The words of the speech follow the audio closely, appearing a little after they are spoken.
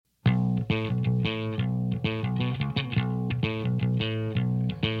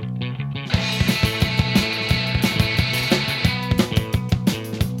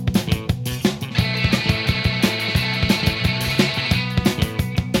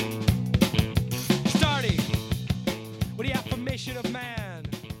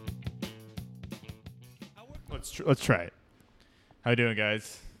try it. How you doing,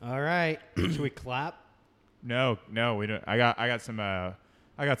 guys? All right. Should we clap? No, we don't. I got some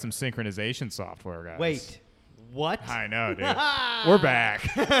synchronization software, guys. Wait. What? I know, dude. We're back.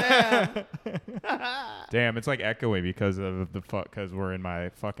 Damn, it's like echoing because of because we're in my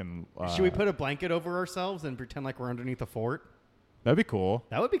fucking. Should we put a blanket over ourselves and pretend like we're underneath a fort? That'd be cool.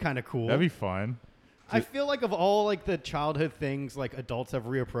 That would be kind of cool. That'd be fun. I feel like of all like the childhood things like adults have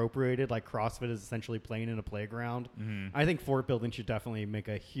reappropriated, like CrossFit is essentially playing in a playground. Mm-hmm. I think fort building should definitely make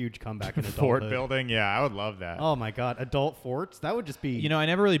a huge comeback in adulthood. Fort building, yeah, I would love that. Oh my god, adult forts? That would just be. You know, I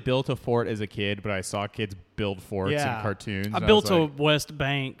never really built a fort as a kid, but I saw kids build forts in cartoons. I built a West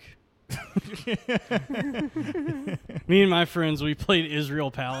Bank. Me and my friends, we played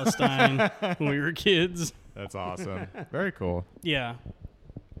Israel Palestine when we were kids. That's awesome. Very cool. Yeah.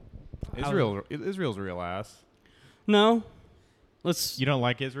 Israel's real ass. No. You don't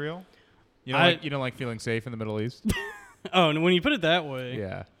like Israel? You don't like feeling safe in the Middle East? Oh, and when you put it that way.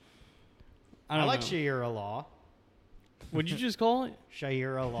 Yeah. I like Shakira Law. What'd you just call it?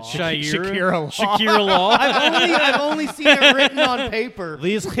 Shakira Law. Shakira Law. Shakira Law. I've only seen it written on paper.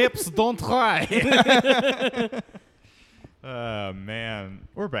 These hips don't try. Oh, man.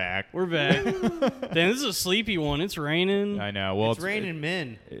 We're back. Damn, this is a sleepy one. It's raining. I know. Well, it's raining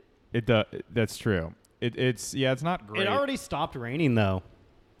men. That's true. It's not great. It already stopped raining, though.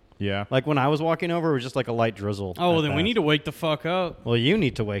 Yeah. Like when I was walking over, it was just like a light drizzle. Oh, well, then we need to wake the fuck up. Well, you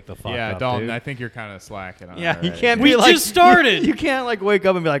need to wake the fuck up. Yeah, Dalton, dude. I think you're kind of slacking on Yeah, it. you can't We be like. just started. You can't like wake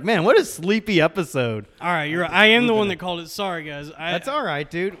up and be like, man, what a sleepy episode. All right, you're right. I am the one that called it. Sorry, guys. That's all right,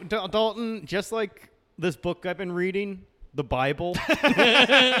 dude. Dalton, just like this book I've been reading, the Bible,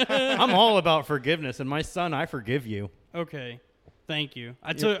 I'm all about forgiveness. And my son, I forgive you. Okay. Thank you.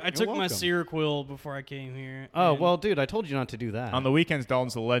 I You're took my welcome. Seroquel before I came here. Oh, and- well, dude, I told you not to do that. On the weekends,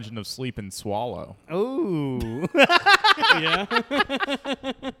 Dalton's The Legend of Sleep and Swallow. Ooh. Yeah.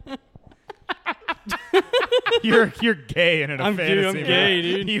 You're gay and in a I'm fantasy. gay,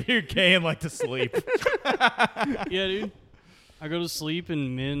 dude. You're gay and like to sleep. Yeah, dude. I go to sleep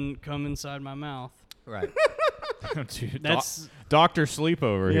and men come inside my mouth. Right. Dude, That's Dr. Sleep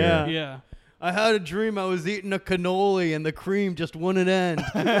over Yeah. here. yeah. I had a dream I was eating a cannoli and the cream just wouldn't end.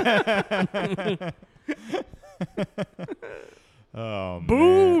 Oh, man.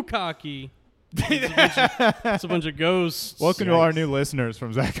 Boo, cocky. It's a bunch of ghosts. Welcome to our new listeners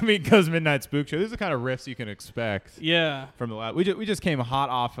from Zach Amico's Midnight Spook Show. This is the kind of riffs you can expect Yeah. from the lab. We just came hot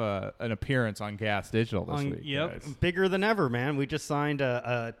off an appearance on Gas Digital this week. Yep. Guys. Bigger than ever, man. We just signed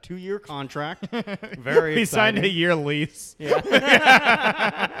a 2-year contract. Very We exciting. signed a year lease. Yeah.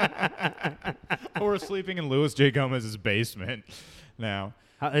 We're sleeping in Louis J. Gomez's basement now.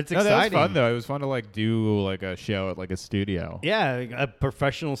 It's No, exciting. that was fun though. It was fun to like do like a show at like a studio. Yeah, a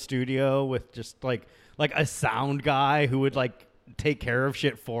professional studio with just like a sound guy who would like take care of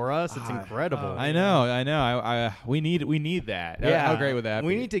shit for us. It's incredible. I know. We need that. Yeah. How great would that be?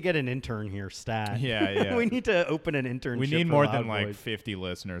 We need to get an intern here, stat. Yeah. We need to open an internship. We need for more Loud than like Boys. 50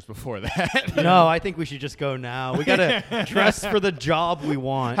 listeners before that. No, I think we should just go now. We gotta dress for the job we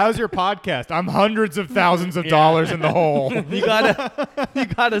want. How's your podcast? I'm hundreds of thousands of dollars in the hole. You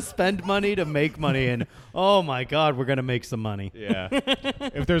gotta spend money to make money, and oh my god, we're gonna make some money. Yeah.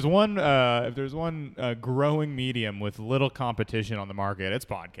 If there's one growing medium with little competition on the market, it's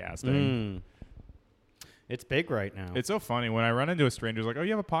podcasting. It's big right now. It's so funny when I run into a stranger who's like, "Oh,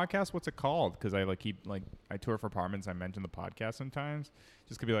 you have a podcast? What's it called?" Because I I tour for apartments. I mention the podcast sometimes.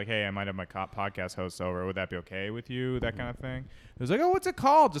 Just could be like, "Hey, I might have my podcast hosts over. Would that be okay with you?" That kind of thing. It was like, "Oh, what's it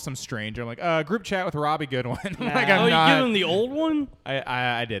called?" Just some stranger. I'm like, "Group chat with Robbie Goodwin." Like, Oh, you give him the old one?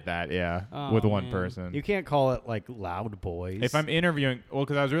 I did that, yeah, Oh, with one man. person. You can't call it like Loud Boys. If I'm interviewing,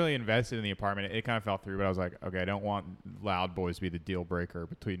 because I was really invested in the apartment, it kind of fell through. But I was like, okay, I don't want Loud Boys to be the deal breaker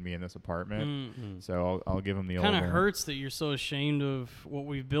between me and this apartment. So I'll give him the old Kind one. of hurts that you're so ashamed of what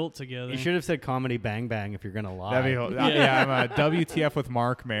we've built together. you should have said Comedy Bang Bang if you're gonna lie. That'd be, yeah, I'm a WTF with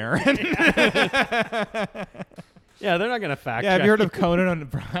Mark Maron. Yeah, they're not gonna fact Yeah, check. have you heard of Conan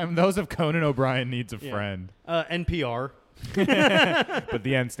O'Brien? Those of Conan O'Brien needs a Yeah. friend. NPR? But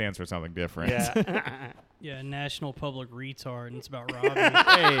the N stands for something different. Yeah. Yeah, National Public Retard, and it's about Robbie.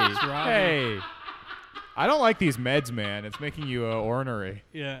 Hey. I don't like these meds, man. It's making you ornery.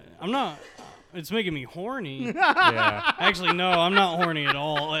 Yeah, I'm not. It's making me horny. Yeah. Actually, no, I'm not horny at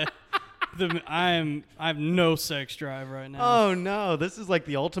all. I have no sex drive right now. Oh no, this is like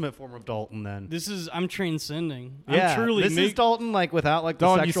the ultimate form of Dalton. Then I'm transcending. yeah, I'm truly. this is Dalton like without like the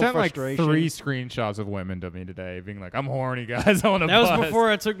Dalton, you sexual sent like frustration. 3 screenshots of women to me today, being like, "I'm horny, guys. I want to." That was before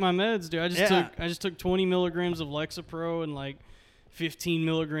I took my meds, dude. I Yeah. just took 20 milligrams of Lexapro and like 15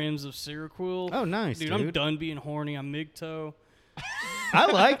 milligrams of Seroquel. Oh, nice, dude. dude. I'm done being horny. I'm MGTOW. I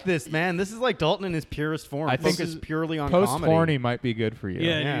like this, man. This is like Dalton in his purest form. I think Focus purely on Post comedy. horny might be good for you.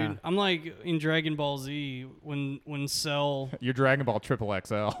 Yeah, Yeah. dude. I'm like in Dragon Ball Z when Cell. Your Dragon Ball Triple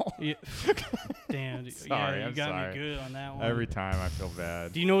XL. Yeah, damn. Dude. Sorry, yeah, you I'm got sorry. me good on that one. Every time I feel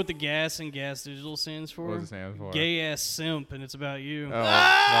bad. Do you know what the gas in Gas Digital stands for? What does it stand for? Gay ass simp, and it's about you. Oh,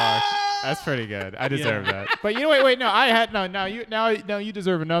 fuck. That's pretty good. I deserve that. But you know, wait. No, I had no. Now you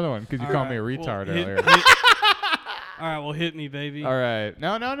deserve another one because you All called me a right, retard well, earlier. All right, well, hit me, baby. All right.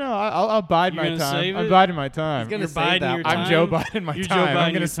 No. I'll bide You're my gonna time. save I'm it? biding my time. He's gonna You're save biding that your one. I'm time? Joe Biden my You're Joe time. I'm Biden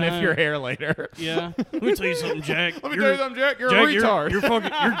gonna your sniff time. your hair later. Yeah. Let me tell you something, Jack. Let me tell you something, Jack. You're Jack, a retard. You're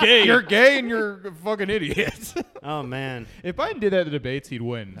fucking. You're gay. You're gay and you're a fucking idiot. Oh man. If Biden did that at the debates, he'd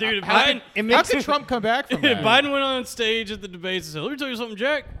win. Dude, if how, Biden- it how makes could it- Trump come back from If that? Biden went on stage at the debates and said, "Let me tell you something,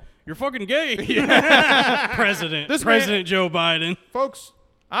 Jack. You're fucking gay." President. This President Joe Biden. Folks,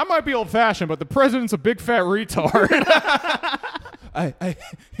 I might be old-fashioned, but the president's a big fat retard.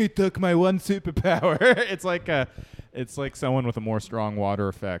 He took my one superpower. It's like someone with a more strong water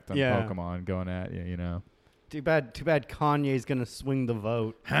effect on Yeah. Pokemon going at you. You know. Too bad Kanye's gonna swing the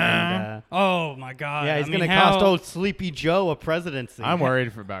vote. And, Oh my God. yeah, he's I mean, gonna how, cost old Sleepy Joe a presidency. I'm worried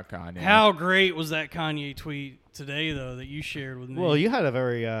about Kanye. How great was that Kanye tweet today, though, that you shared with me? Well, you had a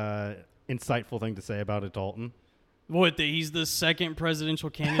very insightful thing to say about it, Dalton. What? That he's the second presidential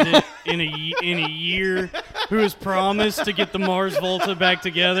candidate in a year who has promised to get the Mars Volta back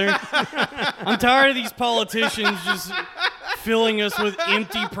together. I'm tired of these politicians just filling us with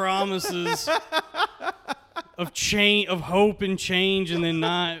empty promises of hope and change, and then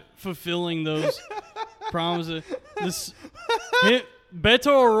not fulfilling those promises. Beto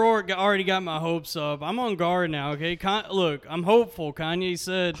O'Rourke already got my hopes up. I'm on guard now. Okay, look, I'm hopeful. Kanye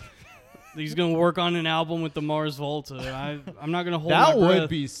said he's gonna work on an album with the Mars Volta. I'm not gonna hold That my breath. would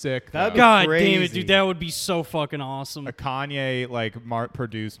be sick. That'd though. be God damn crazy. it, dude! That would be so fucking awesome. A Kanye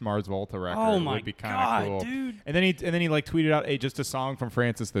produced Mars Volta record. Oh my would be kind God, of cool, dude. And then he like tweeted out just a song from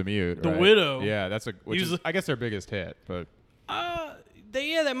Francis the Mute. The right? Widow. Yeah, that's I guess their biggest hit, but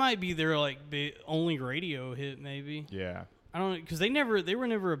That might be their only radio hit, maybe. yeah. I don't know, because they were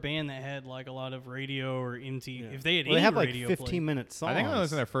never a band that had like a lot of radio or MTV. If they had Well, they any have like radio 15-minute songs. I think that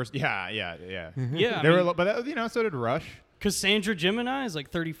was in their first. Yeah. yeah, They were, but so did Rush. Cassandra Gemini is like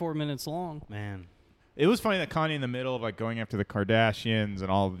 34 minutes long. Man. It was funny that Kanye, in the middle of like going after the Kardashians and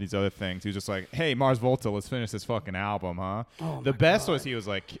all of these other things, he was just like, "Hey, Mars Volta, let's finish this fucking album, huh?" Oh the my best God. was he was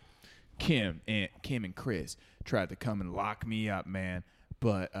like, Kim and Chris tried to come and lock me up, man,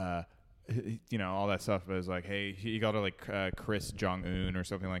 but all that stuff. But it was like, hey, he got to like Chris Jong-un or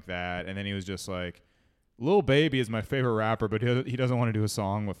something like that, and then he was just like, Lil Baby is my favorite rapper, but he doesn't want to do a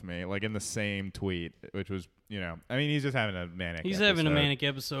song with me, like in the same tweet, which was, I mean, he's just having a manic. He's having a manic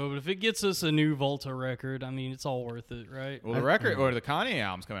episode, but if it gets us a new Volta record, I mean, it's all worth it, right? Well, the record or the Kanye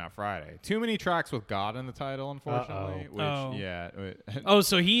album's coming out Friday. Too many tracks with God in the title, unfortunately. Uh-oh. Which, Oh. yeah. Oh,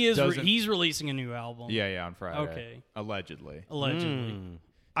 so he's Doesn't- releasing a new album. yeah, on Friday. Okay. Allegedly. Allegedly. Mm.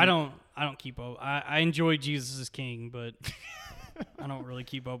 I don't keep up. I enjoy Jesus is King, but I don't really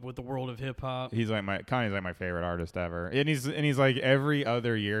keep up with the world of hip hop. Kanye's like my favorite artist ever, and he's like every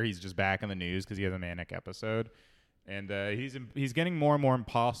other year he's just back in the news because he has a manic episode, and he's getting more and more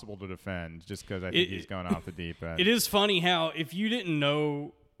impossible to defend just because I think he's going off the deep end. It is funny how if you didn't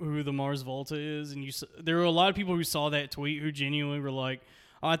know who the Mars Volta is, and there were a lot of people who saw that tweet who genuinely were like,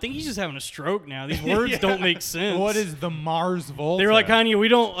 "Oh, I think he's just having a stroke now. These words don't make sense." What is the Mars Volta? They were like, Kanye,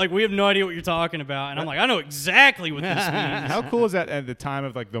 we have no idea what you're talking about. And I'm like, I know exactly what this means. How cool is that at the time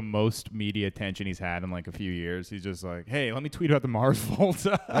of like the most media attention he's had in like a few years? He's just like, hey, let me tweet about the Mars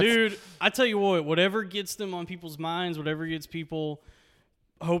Volta. Dude, I tell you what, whatever gets them on people's minds, whatever gets people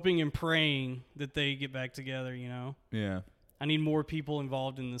hoping and praying that they get back together, Yeah. I need more people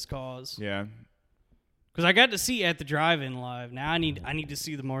involved in this cause. Yeah. Because I got to see At the Drive-In live. Now I need to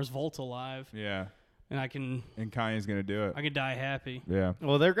see the Mars Volta live, Yeah. and I can And Kanye's going to do it. die happy. Yeah.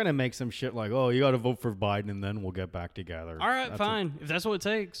 Well, they're gonna make some shit like, "Oh, you got to vote for Biden, and then we'll get back together." All right, That's fine. If that's what it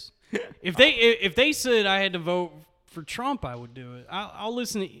takes. if they said I had to vote for Trump, I would do it. I'll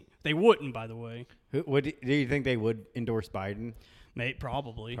listen. They wouldn't, by the way. do you think they would endorse Biden? Mate,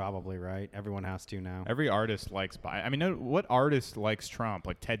 probably. Probably, right? Everyone has to now. Every artist likes Biden. I mean, what artist likes Trump?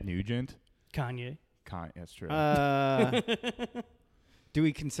 Like Ted Nugent? Kanye. That's true. Do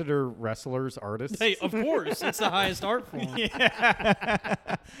we consider wrestlers artists? Hey, of course, it's the highest art form.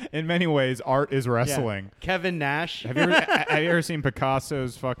 In many ways, art is wrestling. Kevin Nash. Have you ever seen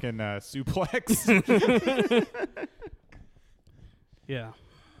Picasso's fucking suplex? Yeah.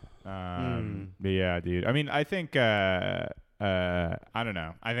 But yeah, dude. I mean, I think I don't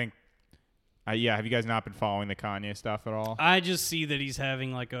know. I think, yeah. Have you guys not been following the Kanye stuff at all? I just see that he's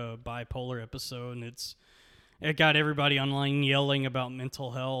having like a bipolar episode, and it got everybody online yelling about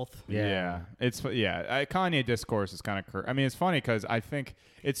mental health. Yeah. Kanye discourse is kind of. I mean, it's funny because I think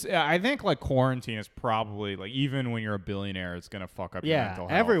like quarantine is probably like even when you're a billionaire, it's gonna fuck up your mental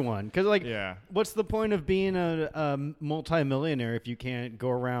health. Everyone. Because like, Yeah. what's the point of being a multimillionaire if you can't go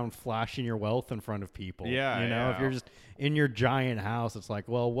around flashing your wealth in front of people? Yeah, you know, yeah. if you're just in your giant house, it's like,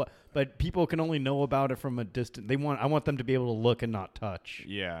 well, what? But people can only know about it from a distance. I want them to be able to look and not touch.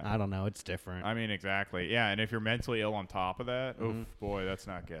 Yeah. I don't know. It's different. I mean, exactly. Yeah, and if you're mentally ill on top of that, oof, boy, that's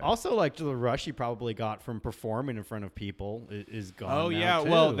not good. Also, like the rush he probably got from performing in front of people is gone. Oh now, yeah, too.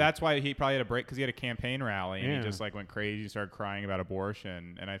 well that's why he probably had a break because he had a campaign rally and Yeah. he just like went crazy, started crying about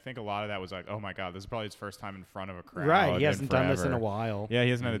abortion, and I think a lot of that was like, oh my god, this is probably his first time in front of a crowd. Right. He in hasn't done this in a forever. while. Yeah, he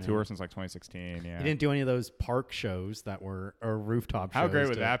hasn't had a And, tour since like 2016. Yeah, He didn't do any of those park shows that were or rooftop shows. How great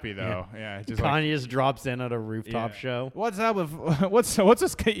would that be though? Yeah, just Kanye like, just drops in at a rooftop yeah. show. What's up with what's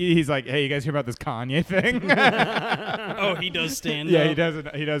this? He's like, hey, you guys hear about this Kanye thing? Oh, he does stand Yeah,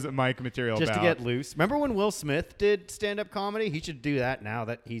 up. he does mic material Just to about. get loose. Remember when Will Smith did stand-up comedy? He should do that now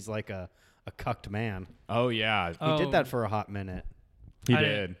that he's like a cucked man. Oh yeah, He did that for a hot minute. he I-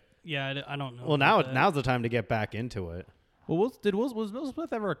 did. Yeah, I don't know. Well, about now's that. the time to get back into it. Well, was Will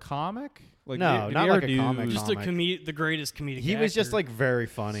Smith ever a comic? Like, No, did not he ever like a comic. just the greatest comedic. He was just actor. like very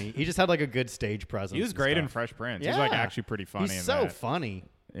funny. He just had like a good stage presence. He was and great in stuff. Fresh Prince. Yeah. He's like actually pretty funny. He's in so that. funny.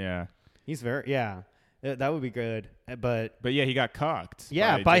 Yeah. He's very That would be good. But Yeah, he got cucked. by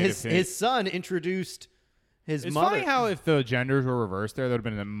Jada his Pinkett. his son introduced his It's mother. funny how if the genders were reversed, there would have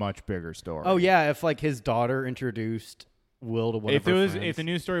been a much bigger story. Oh yeah, if like his daughter introduced Will to one If of it her was, friends. if the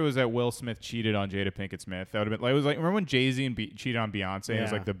news story was that Will Smith cheated on Jada Pinkett Smith, that would have been like, it was like, remember when Jay-Z and cheated on Beyonce? It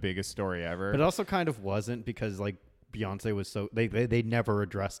was Yeah. like the biggest story ever. But it also kind of wasn't because like Beyonce was so they never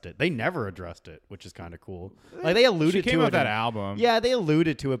addressed it. They never addressed it, which is kind of cool. Like they alluded she came to out it. that in- album. Yeah, they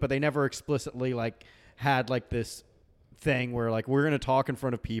alluded to it, but they never explicitly like had like this thing where like we're going to talk in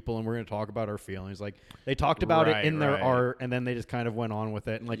front of people and we're going to talk about our feelings. Like they talked about it in their Right. art and then they just kind of went on with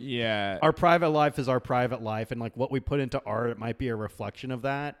it. And like Yeah. our private life is our private life, and like what we put into art, it might be a reflection of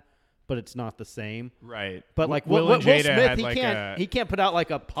that, but it's not the same. Right. But like Will Will and Jada Smith, had he like he can't put out like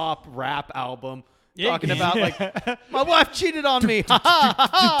a pop rap album Yeah, talking yeah. about like my wife cheated on me. Ha ha ha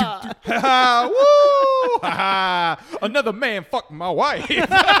ha. Ha, woo! Ha, ha. Another man fucked my wife.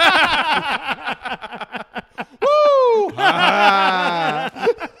 Woo! Ha,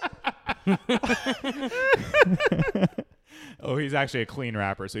 ha. Oh, he's actually a clean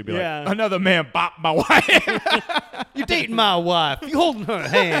rapper, so he'd be Yeah. like, another man bopped my wife. You dating my wife? You holding her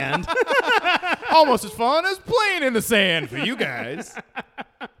hand? Almost as fun as playing in the sand for you guys.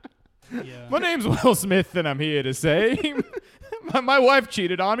 Yeah. My name's Will Smith, and I'm here to say my wife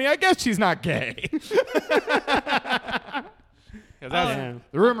cheated on me. I guess she's not gay. 'Cause that's- Yeah.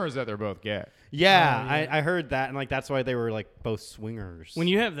 The rumor is that they're both gay. Yeah, Oh, yeah. I heard that, and like that's why they were like both swingers. When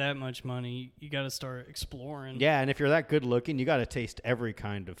you have that much money, you got to start exploring. yeah, and if you're that good looking, you got to taste every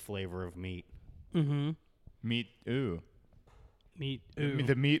kind of flavor of meat. Mm-hmm. Meat ooh. Meat. Ooh.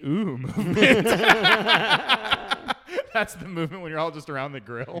 The meat ooh movement. That's the movement when you're all just around the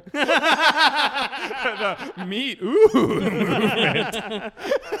grill. The meat ooh movement.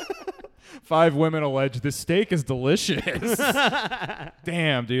 5 women allege this steak is delicious.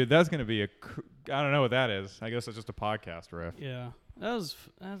 Damn, dude, that's gonna be I don't know what that is. I guess it's just a podcast riff. Yeah. That's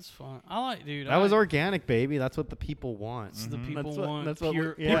fun. I like, dude. That was organic, baby. That's what the people want. The people That's what- want that's what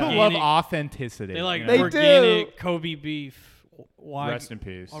pure. we- yeah. People organic- love authenticity. They like you know? They do. organic Kobe beef. Why? Rest in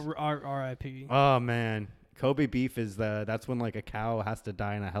peace. R.I.P. Oh man, Kobe beef is that's when like a cow has to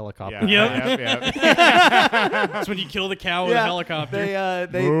die in a helicopter. Yeah. Yep. Yep. That's when you kill the cow with a helicopter.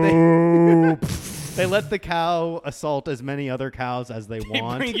 They let the cow assault as many other cows as they They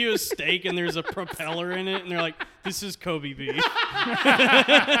want. bring you a steak and there's a propeller in it, and they're like, "This is Kobe beef."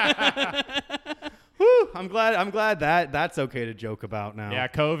 Whew, I'm glad that's okay to joke about now. Yeah,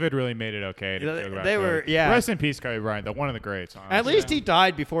 COVID really made it okay to They- joke about they Kobe. were- yeah. Rest in peace, Kobe Bryant, though, one of the greats. Honestly. At least he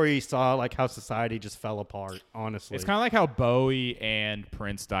died before he saw like how society just fell apart. Honestly, It's kind of like how Bowie and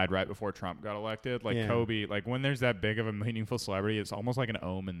Prince died right before Trump got elected. Like Yeah. Kobe, like when there's that big of a meaningful celebrity, it's almost like an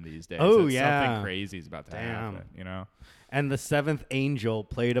omen these days. Oh, It's yeah. something crazy is about to Damn. happen. You know, and the seventh angel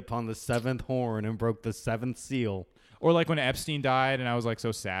played upon the seventh horn and broke the seventh seal. or like when Epstein died, and I was like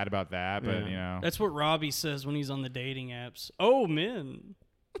so sad about that. But Yeah. you know, That's what Robbie says when he's on the dating apps. Oh, men.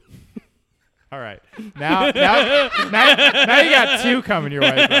 All right. Now you got 2 coming your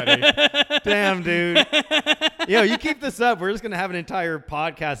way, buddy. Damn, dude. Yo, you keep this up. We're just going to have an entire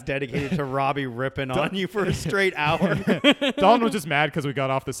podcast dedicated to Robbie ripping on you for a straight hour. Dalton was just mad because we got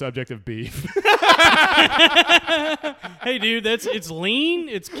off the subject of beef. Hey, dude, it's lean.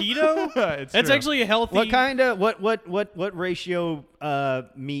 It's keto. It's That's true. actually a healthy. What kind of what ratio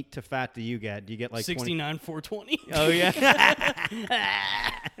meat to fat do you get? Do you get like 69 420. Oh yeah.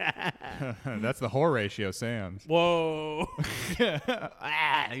 That's the whore ratio, Sam's. Whoa.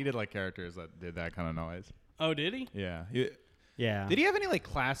 He did like characters that did that kind of noise. Oh, did he? Yeah. Yeah. Did he have any like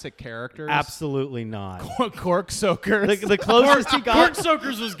classic characters? Absolutely not. Cork soakers. The closest he got. Cork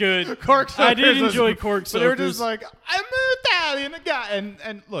Soakers was good. Cork soakers. I did was- enjoy Cork But they were Soakers. just like, I'm Italian guy.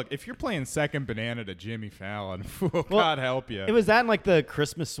 And look, if you're playing second banana to Jimmy Fallon, God help you. It was that and like the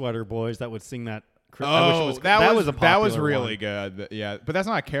Christmas Sweater Boys that would sing that. I wish it Oh, that was a that was popular really one. good. Yeah, but that's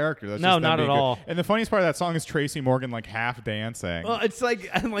not a character. That's No, just them not being at good. all. And the funniest part of that song is Tracy Morgan like half dancing. Well, it's like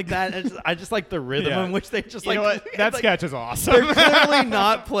I'm like that. I just like the rhythm Yeah. in which they just you know like what? That like, sketch is awesome. They're clearly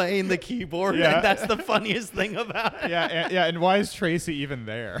not playing the keyboard. Yeah. And that's the funniest thing about it. yeah, and why is Tracy even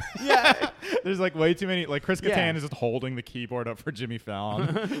there? Yeah. There's like way too many. Like Chris Kattan Yeah. is just holding the keyboard up for Jimmy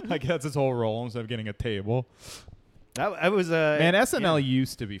Fallon. Like that's his whole role instead of getting a table. That was a Man, SNL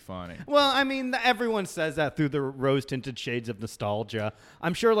used to be funny. Well, I mean, everyone says that through the rose-tinted shades of nostalgia.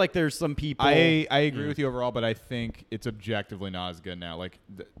 I'm sure, like, there's some people. I agree with you overall, but I think it's objectively not as good now. Like,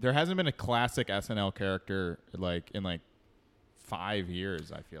 there hasn't been a classic SNL character like in like 5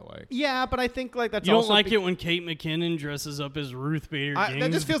 years. I feel like. Yeah, but I think like that's. You don't also like it when Kate McKinnon dresses up as Ruth Bader Ginsburg?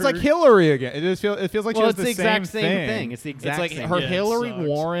 That just feels like Hillary again. It feels like Well, she it's does the exact same same thing. It's the exact like same her thing. Yeah, it Hillary, sucks.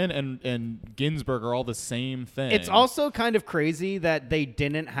 Warren, and Ginsburg are all the same thing. It's also kind of crazy that they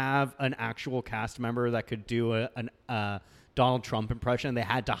didn't have an actual cast member that could do a Donald Trump impression. They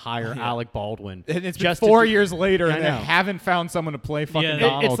had to hire Alec Baldwin. And it's been just to 4 do- years later, I and they know. haven't found someone to play fucking Yeah,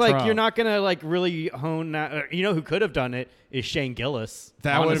 Donald It's like Trump. you're not gonna like really hone that. You know who could have done it is Shane Gillis.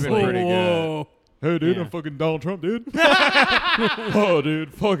 That would have been honestly. pretty Whoa. good. Hey, dude, Yeah. I'm fucking Donald Trump, dude. Oh,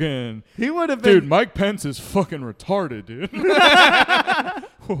 dude, fucking. He would have been. Dude, Mike Pence is fucking retarded, dude.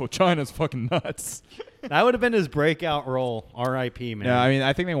 Oh, China's fucking nuts. That would have been his breakout role. R.I.P. Man. Yeah, I mean,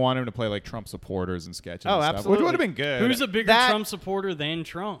 I think they want him to play like Trump supporters and sketches. Oh, and stuff, absolutely. which would have been good. Who's a bigger That- Trump supporter than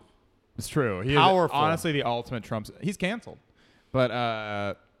Trump? It's true. He Powerful. is honestly the ultimate Trump. He's canceled.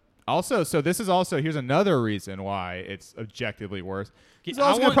 But also, so this is also here's another reason why it's objectively worse. This is I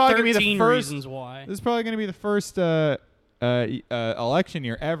also want probably gonna 13 be the first. reasons why. This is probably going to be the first election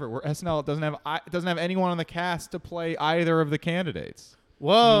year ever where SNL doesn't have anyone on the cast to play either of the candidates.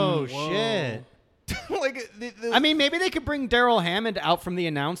 Whoa, Whoa. shit. Like, I mean, maybe they could bring Daryl Hammond out from the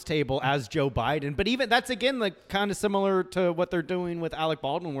announce table as Joe Biden, but even that's again like kind of similar to what they're doing with Alec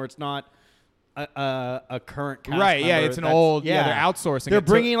Baldwin, where it's not a current cast right? Yeah, member it's an that's- old. Yeah, they're outsourcing. They're it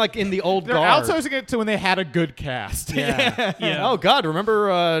to- bringing like in the old They're guard. outsourcing it to when they had a good cast. Yeah. Yeah. Oh God, remember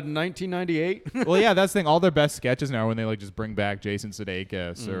 1998? Well, yeah, that's the thing. All their best sketches now are when they like just bring back Jason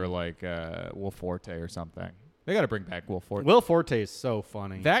Sudeikis or like Will Forte or something. They got to bring back Will Forte. Will Forte is so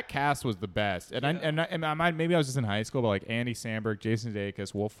funny. That cast was the best, and I might maybe I was just in high school, but like Andy Samberg, Jason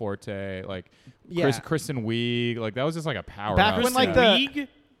Sudeikis, Will Forte, like Yeah. Kristen Wiig, like that was just like a power. Back when, like, the- Wig?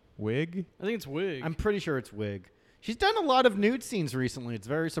 Wig. I think it's Wig. I'm pretty sure it's Wig. She's done a lot of nude scenes recently. It's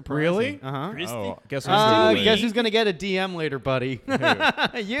very surprising. Really? Uh-huh. Kristen- Oh, guess who's doing it? Guess who's gonna get a DM later, buddy?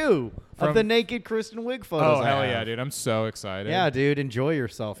 You From- of the naked Kristen Wiig photos. Oh I hell have. yeah, dude! I'm so excited. Yeah, dude, enjoy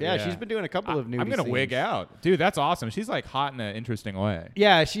yourself. Yeah, Yeah. she's been doing a couple of nude. I'm gonna wig out, dude. That's awesome. She's like hot in an interesting way,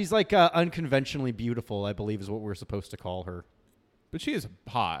 Yeah, she's like unconventionally beautiful, I believe is what we're supposed to call her. but she is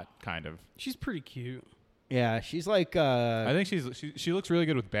hot, kind of. She's pretty cute. Yeah, she's like I think she looks really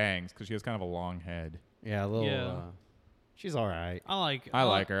good with bangs because she has kind of a long head. yeah, a little. Yeah. She's all right. I like. I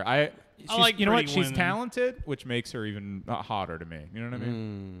like her. She's, like you know what? pretty She's women. talented, which makes her even hotter to me. You know what I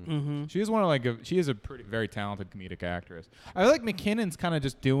mean? Mm-hmm. She is one of like she is a pretty very talented comedic actress. I like McKinnon's kind of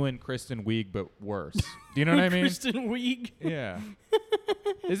just doing Kristen Wiig but worse. Do you know what I mean? Kristen Wiig. Yeah.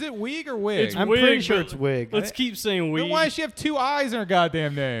 Is it Wiig or Wig? It's I'm Wig, pretty sure but it's Wig. Let's keep saying Then Wiig. why does she have two eyes in her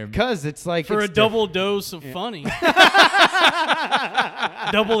goddamn name? Because it's like For a it's double dose of funny.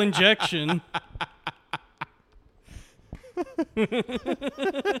 Double injection.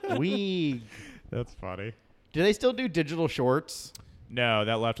 Wig. That's funny. Do they still do digital shorts? No,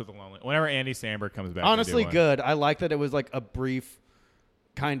 that left with the lonely. Whenever Andy Samberg comes back, they Honestly, do one. good. I like that it was like a brief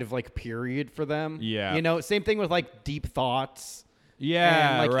kind of like period for them. Yeah. You know, same thing with like Deep Thoughts.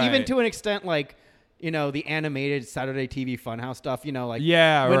 Yeah, and, like right. even to an extent like the animated Saturday TV Funhouse stuff, like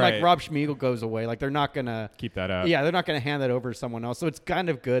Yeah, when right. like Rob Schmiegel goes away, like they're not gonna keep that up. they're not gonna hand that over to someone else. So it's kind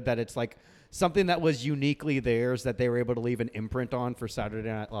of good that it's like something that was uniquely theirs that they were able to leave an imprint on for Saturday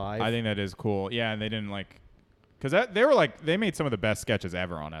Night Live. I think that is cool. Yeah, and they didn't because they were they made some of the best sketches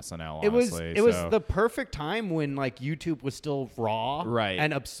ever on SNL. Honestly, it was the perfect time when YouTube was still raw, Right.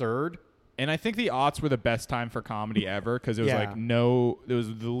 and absurd. And I think the aughts were the best time for comedy ever because it was Yeah. there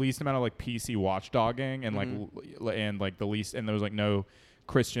was the least amount of PC watchdogging and the least, and there was no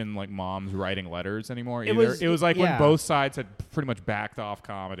Christian moms writing letters anymore either. was- It was when yeah. both sides had pretty much backed off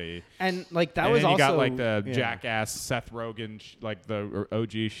comedy. And that And was then you also got the yeah. Jackass, Seth Rogen, the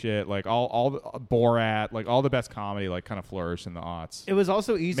OG shit, all the Borat, all the best comedy kind of flourished in the aughts. It was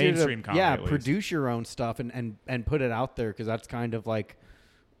also easier Mainstream to comedy, at least. produce your own stuff and put it out there because that's kind of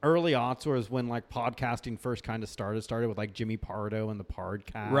early aughts was when podcasting first kind of started with Jimmy Pardo and the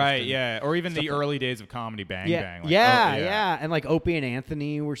Podcast. Right, and yeah. Or even the stuff early days of Comedy Bang yeah, Bang. yeah. And Opie and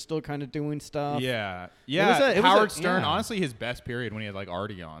Anthony were still kind of doing stuff. Yeah, It yeah. was a- Howard Stern, yeah. honestly, his best period when he had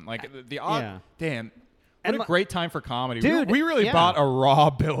Artie on. The odd, Yeah. damn. What And a great time for comedy. Dude, we really yeah. bought a raw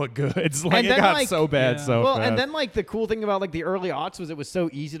bill of goods. And It then, got so bad yeah. so Well, fast. and then the cool thing about the early aughts was it was so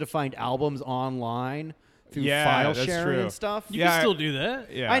easy to find albums online through Yeah, file that's sharing true. and stuff. You Yeah, can still do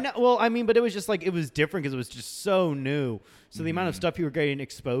that. yeah. I know. Well, I mean, but it was just it was different because it was just so new. So the amount of stuff you were getting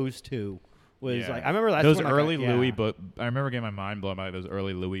exposed to was Yeah. I remember that's those when, early yeah. Louis, I remember getting my mind blown by those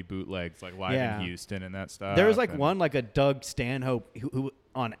early Louis bootlegs, live Yeah. in Houston and that stuff. There was and- one a Doug Stanhope who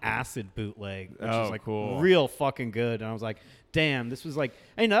on acid bootleg, which Oh, was cool. real fucking good. And I was like, damn, this was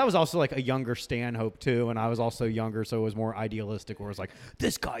that was also a younger Stanhope too, and I was also younger, so it was more idealistic. Where it was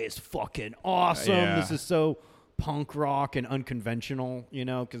this guy is fucking awesome. Yeah. This is so punk rock and unconventional,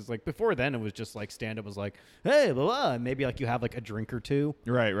 because before then it was just stand up was hey, blah, blah, and maybe you have a drink or two,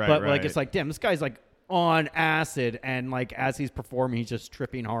 Right, but right. it's damn, this guy's on acid, and as he's performing, he's just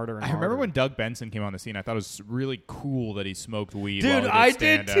tripping harder and I remember harder. when Doug Benson came on the scene. I thought it was really cool that he smoked weed. Dude, while he I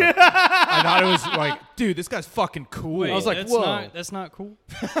did stand-up. too. I thought it was dude, this guy's fucking cool. Wait, I was like, that's whoa. that's not cool.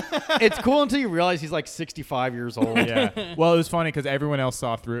 It's cool until you realize he's 65 years old. Yeah. Well, it was funny because everyone else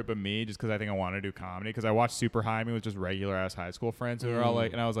saw through it but me, just because I think I wanted to do comedy. Because I watched Super High Me with just regular ass high school friends who were all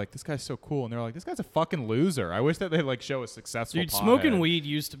and I was like, this guy's so cool, and they're like, this guy's a fucking loser. I wish that they'd show a successful. Dude, smoking pothead. weed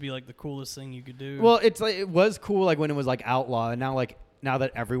used to be the coolest thing you could do. Well, it's it was cool when it was outlaw, and now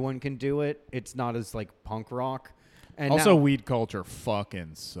that everyone can do it, it's not as punk rock. And Also, now weed culture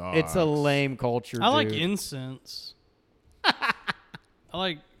fucking sucks. it's a lame culture. I like dude. incense. I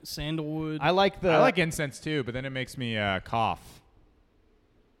like sandalwood. I like the. I like incense too, but then it makes me cough.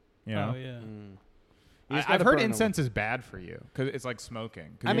 You know. Oh yeah. You just I've gotta heard burn incense is bad for you because it's like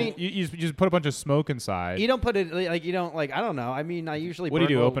smoking. 'Cause I you- mean- you just put a bunch of smoke inside. You don't put it you don't I don't know. I mean, I usually. What do you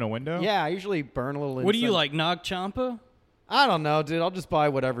burn do, little- open a window? Yeah, I usually burn a little. What do you incense. like, Nog Champa? I don't know, dude. I'll just buy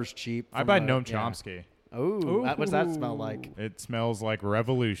whatever's cheap. I from buy the- Noam yeah. Chomsky. Ooh, what's that smell like? It smells like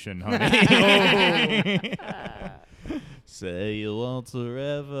revolution, honey. Say you want a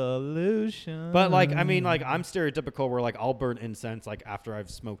revolution. But I mean, I'm stereotypical where I'll burn incense after I've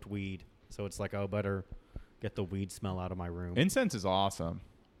smoked weed. So it's better get the weed smell out of my room. Incense is awesome.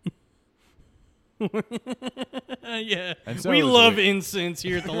 Yeah. And so we is love weed. incense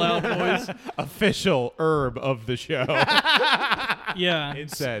here at the Loud Boys. Official herb of the show. Yeah.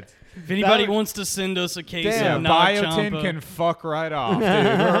 Incense. If anybody would- wants to send us a case Yeah, of Nog Biotin Champa, can fuck right off, dude.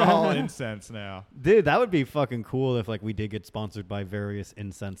 We're all incense now. Dude, that would be fucking cool if we did get sponsored by various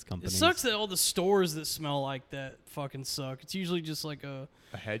incense it companies. sucks that all the stores that smell like that fucking suck. It's usually just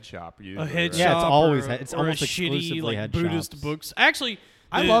a head shop, a usually. head right? Yeah, shop it's always or, it's or almost a shitty exclusively head Buddhist shops. books. Actually,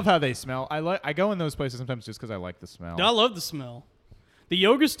 I the- love how they smell. I go in those places sometimes just because I like the smell. I love the smell. The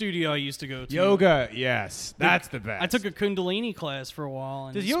yoga studio I used to go to. Yoga, yes, that's the best. I took a Kundalini class for a while.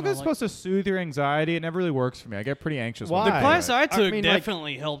 And Does it yoga smelled supposed to soothe your anxiety? It never really works for me. I get pretty anxious. Why? when The I class do it. I took mean,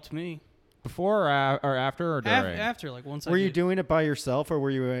 definitely helped me. Before or after or during? After, once I Were you did. doing it by yourself or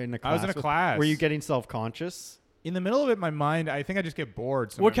were you in a class? I was in a class. Were you getting self-conscious? In the middle of it, my mind, I think I just get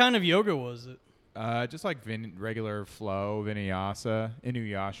bored. So What kind of yoga was it? Just like regular flow, vinyasa,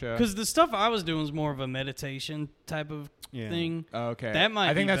 inuyasha. Because the stuff I was doing was more of a meditation type of Yeah. thing. Okay. That might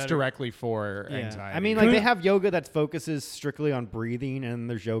I think be that's better. directly for anxiety. I mean, they have yoga that focuses strictly on breathing, and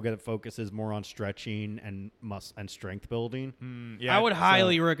there's yoga that focuses more on stretching and strength building. yeah, I would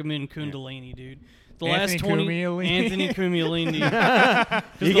highly recommend Kundalini, dude. The Anthony last 20 Cummialini. Anthony Cummialini.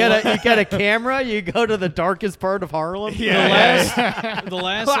 You get a camera. You go to the darkest part of Harlem. The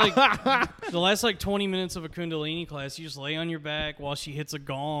last 20 minutes of a Kundalini class, you just lay on your back while she hits a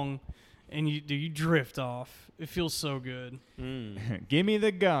gong, and you drift off. It feels so good. Give me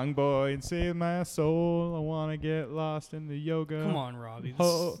the gong, boy, and save my soul. I want to get lost in the yoga. Come on, Robbie.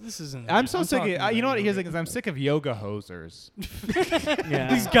 Oh. This isn't. I'm so sick talking of, about you know what? Here's the yoga. thing, is I'm sick of yoga hosers.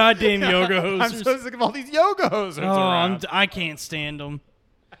 Yeah. These goddamn yoga hosers. I'm so sick of all these yoga hosers around. I can't stand them.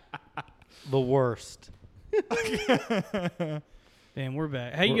 The worst. Damn, we're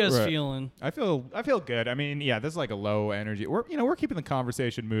back. How you guys Right. feeling? I feel good. I mean, yeah, this is like a low energy. We're keeping the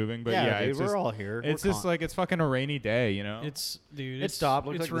conversation moving, but yeah, dude, it's we're just, all here. It's We're just like it's fucking a rainy day, you know. It stopped.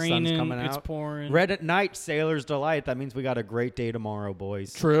 Looks it's like raining. the sun's coming It's out. pouring. Red at night, sailor's delight. That means we got a great day tomorrow,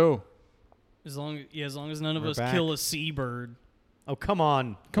 boys. True. As long as none of We're us back. kill a seabird. Oh, come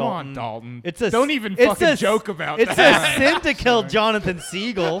on. Come Dalton. on, Dalton. It's a Don't even it's fucking a- joke about It's that. a sin to kill Jonathan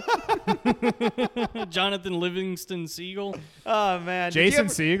Siegel. Jonathan Livingston Seagull. Oh man, Jason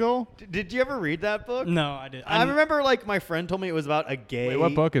Segel? Did you ever read that book? No, I did. I remember, like, my friend told me it was about a gay. Wait,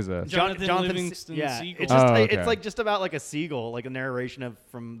 what book is this? Jonathan Livingston yeah, Seagull. it's just Oh, it's okay. like just about like a seagull, like a narration of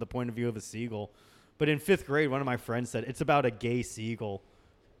from the point of view of a seagull. But in 5th grade, one of my friends said it's about a gay seagull.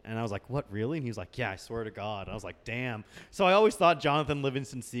 And I was like, what, really? And he was like, yeah, I swear to God. I was like, damn. So I always thought Jonathan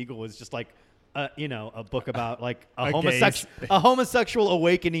Livingston Seagull was just like, a book about like A a homosexual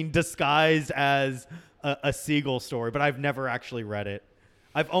awakening disguised as a seagull story. But I've never actually read it.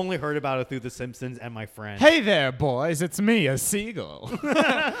 I've only heard about it through The Simpsons and my friend. Hey there, boys. It's me, a seagull.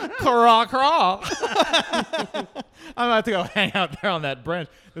 Craw, craw. I'm about to go hang out there on that branch.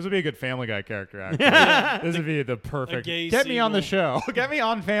 This would be a good Family Guy character, actually. This would be the perfect. gay Get me on the show. seagull. Get me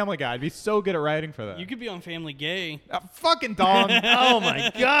on Family Guy. I'd be so good at writing for that. You could be on Family Gay. Fucking Dawn. Oh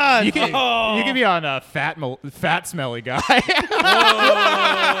my God. You can be on Fat Smelly Guy.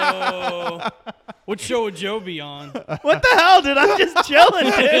 Whoa. What show would Joe be on? What the hell, dude? I'm just chilling,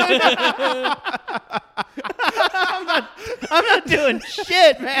 dude. I'm not doing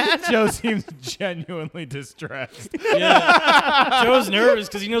shit, man. Joe seems genuinely distressed. Yeah. Joe's nervous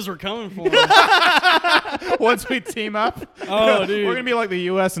because he knows we're coming for him. Once we team up, Oh, dude. we're gonna be like the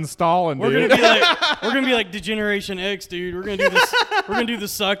U.S. and Stalin, We're dude. gonna be like Degeneration X, dude. We're gonna do this. We're gonna do the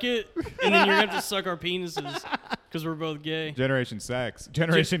suck it, and then you're gonna have to suck our penises because we're both gay. Generation sex.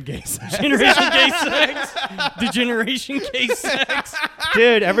 Generation gay sex. Generation gay sex. Degeneration gay sex.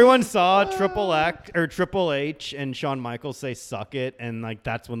 Dude, everyone saw Triple H and Shawn Michaels say "suck it," and like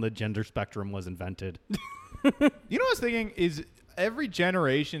that's when the gender spectrum was invented. You know what I was thinking is every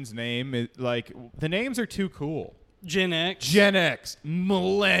generation's name is like the names are too cool. Gen X. Gen X,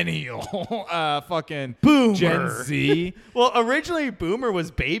 Millennial, fucking Boomer. Gen Z. Well, originally Boomer was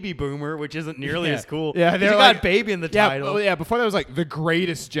Baby Boomer, which isn't nearly as cool. Yeah, 'Cause they're you like, got Baby in the yeah, title. oh, yeah. Before that was like the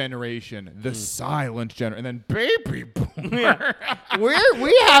greatest generation, the silent generation, and then Baby Boomer.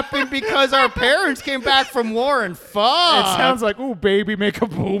 We happened because our parents came back from war and It fuck. sounds like, ooh, baby, make a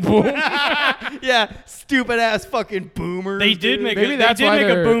boom boom. Yeah, stupid ass fucking boomers. They did dude. make Maybe a, that's they did why make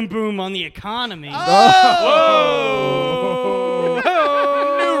a they're- boom boom on the economy.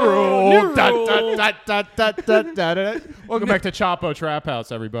 New rule. New Da, rule. da, da, da, da, da, da. Welcome back to Chapo Trap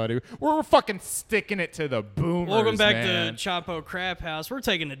House, everybody. We're fucking sticking it to the boomers. Welcome back man. to Chapo Crap House. We're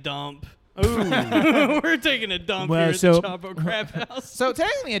taking a dump. Ooh. We're taking a dump Well, here at so- the Chapo Crap House. So today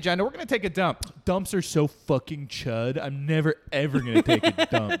on the agenda, we're gonna take a dump. Dumps are so fucking chud. I'm never ever gonna take a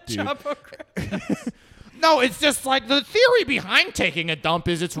dump, dude. Chapo Crap. No, it's just like the theory behind taking a dump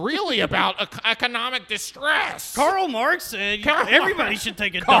is it's really about economic distress. Karl Marx said Karl everybody should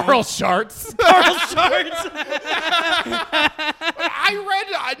take a Carl dump. Schartz. Karl Schartz.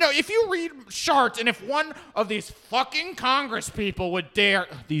 If you read Schartz, and if one of these fucking Congress people would dare,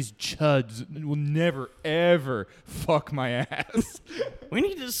 these chuds will never ever fuck my ass. We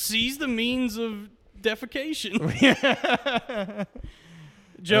need to seize the means of defecation.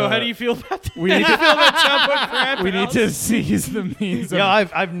 Joe, how do you feel about that? We need How do you feel to, about Chapo Crap we need House? to seize the means. Yeah,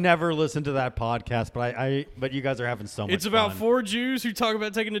 of, I've never listened to that podcast, but you guys are having so much It's about fun. 4 Jews who talk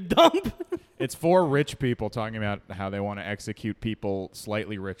about taking a dump. it's 4 rich people talking about how they want to execute people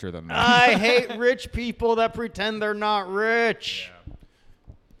slightly richer than them. I hate rich people that pretend they're not rich.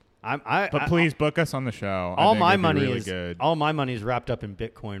 But please book us on the show. I all think my it'd be money really is good. all my money is wrapped up in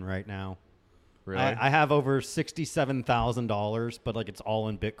Bitcoin right now. Really? I have over $67,000, but like it's all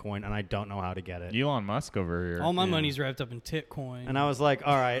in Bitcoin, and I don't know how to get it. Elon Musk over here. All my money's wrapped up in Titcoin. And I was like,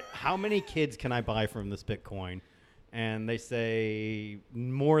 all right, how many kids can I buy from this Bitcoin? And they say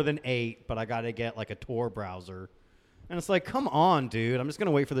more than 8, but I got to get like a Tor browser. And it's like, come on, dude. I'm just going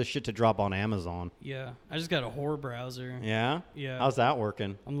to wait for this shit to drop on Amazon. Yeah, I just got a whore browser. Yeah? Yeah. How's that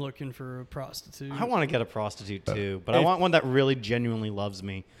working? I'm looking for a prostitute. I want to get a prostitute too, but I want one that really genuinely loves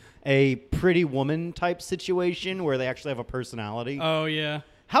me. A Pretty Woman type situation where they actually have a personality. Oh yeah.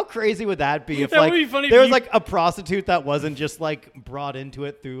 How crazy would that be if That would like be funny if there was you- like a prostitute that wasn't just like brought into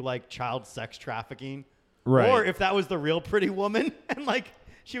it through like child sex trafficking, Right. Or if that was the real Pretty Woman and like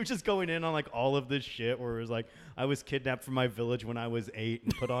she was just going in on like all of this shit where it was like I was kidnapped from my village when I was 8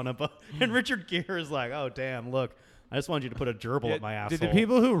 and put on a and Richard Gere is like, oh damn, look, I just wanted you to put a gerbil at my asshole. Did the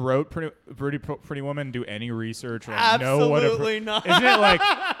people who wrote Pretty Woman do any research or know what Absolutely not. Isn't it like,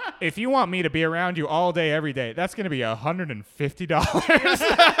 if you want me to be around you all day, every day, that's going to be $150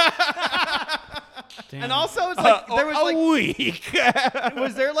 Damn. And also, it's like there was a like week.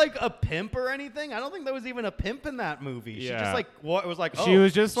 was there like a pimp or anything? I don't think there was even a pimp in that movie. She Yeah. just like what it was like. She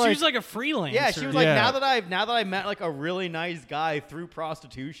was just she like, was like a freelancer. yeah, she was like Yeah. now that I met like a really nice guy through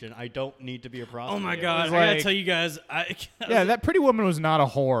prostitution, I don't need to be a prostitute. Oh my god! was I gotta like- tell you guys. yeah, that Pretty Woman was not a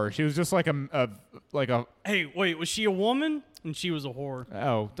whore. She was just like a Hey, wait, was she a woman? And she was a whore.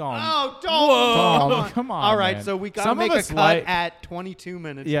 oh, don't. Oh, don't. Whoa. Come on, All right, man. so we gotta Some of make a us cut like- at 22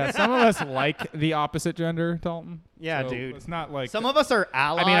 minutes. Yeah, some of us like the opposite gender, Dalton. Yeah, So dude. It's not like Some of us are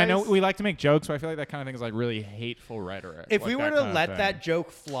allies. I mean, I know we like to make jokes, but I feel like that kind of thing is like really hateful rhetoric. If like we were that to kind of let thing. that joke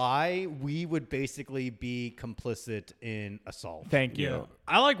fly, we would basically be complicit in assault. Thank you.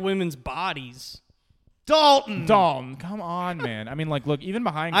 I like women's bodies. Dalton. Dalton, come on, man. I mean, like, look, even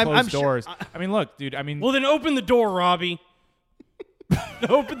behind I'm closed sure- doors. I mean, look, dude. I mean, Well, then open the door, Robbie.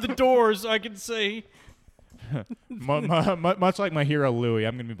 Open the door so I can say. much like my hero Louis,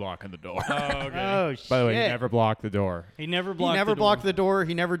 I'm gonna be blocking the door. Oh shit. By the way, he never blocked the door. He never He blocked. never the door. blocked the door.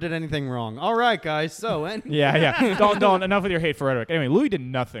 He never did anything wrong. All right, guys. So, Yeah. Dalton, enough with your hateful rhetoric. Anyway, Louis did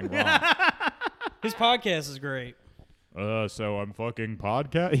nothing wrong. His podcast is great. So I'm fucking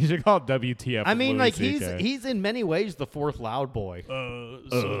podcast. You should call it WTF. I mean, like Louis he's CK. he's in many ways the fourth loud boy.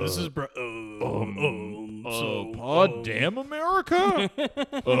 So this is God damn America.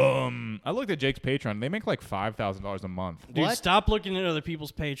 I looked at Jake's Patreon. They make like $5,000 a month. Dude, What? stop looking at other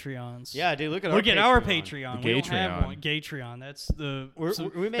people's Patreons. Yeah, dude. Look at our Patreon. Patreon. The We don't have Gatreon. one. Gatreon. That's the.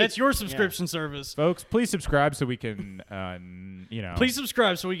 We make- that's your yeah. subscription service. Folks, please subscribe so we can, Please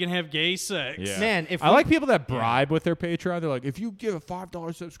subscribe so we can have gay sex. Yeah. Man, if I we- like people that bribe with their Patreon. They're like, if you give a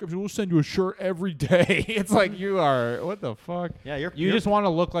 $5 subscription, we'll send you a shirt every day. It's like you are, what the fuck? Yeah, you're just want to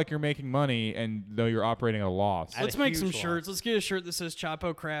look like you're making money, and though you're operating at a loss. At Let's a make huge some loss. shirts. Let's get a shirt that says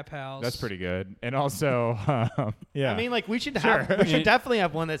Chapo Crap House. That's pretty good. And also, yeah. I mean, like we should have. We should definitely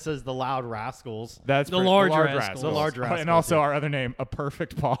have one that says the Loud Rascals. that's The pretty- large Rascals. rascals. The large And rascals, also yeah. our other name, A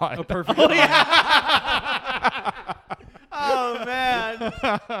Perfect Pod. a perfect. Oh man,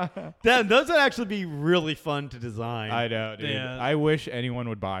 those would actually be really fun to design. I know, dude. Yeah. I wish anyone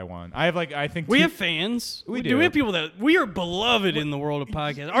would buy one. I think We two- have fans. We do. do. We have people that we are beloved in the world of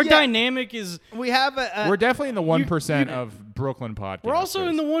podcasts. Our Yeah. dynamic is. We have a. We're definitely in the 1% of Brooklyn podcasts. We're also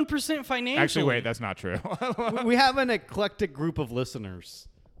in the 1% financially. Actually, wait, that's not true. we have an eclectic group of listeners.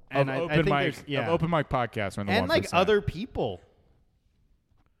 of I open think mic, there's- yeah. of open mic podcasts are in the and 1%. like other people.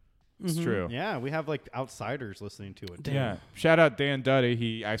 It's true. Yeah, we have like outsiders listening to it. Damn. Yeah. Shout out Dan Duddy.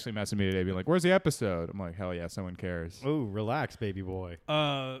 He actually messaged me today, being like, "Where's the episode?" I'm like, "Hell yeah, someone cares." Oh, relax, baby boy.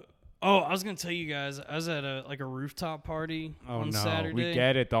 I was gonna tell you guys. I was at a rooftop party Oh, on no. Saturday. We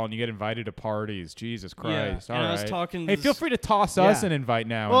get it, Dalton. You get invited to parties. Jesus Christ. and All I was right. talking Hey, to feel this- free to toss us Yeah. an invite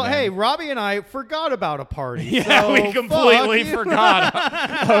now. Well, and then. hey, Robbie and I forgot about a party. Yeah, so we completely fuck you. forgot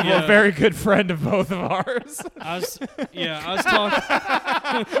of Yeah. a very good friend of both of ours. I was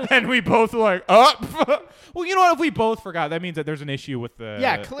talking. And we both were like, up. Well, you know what? If we both forgot, that means that there's an issue with the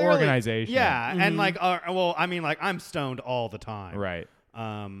Yeah, clearly. organization. Yeah, and like, well, I mean, like, I'm stoned all the time. Right.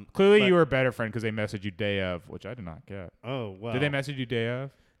 but- Clearly, you were a better friend because they messaged you day of, which I did not get. Oh well. Did they message you day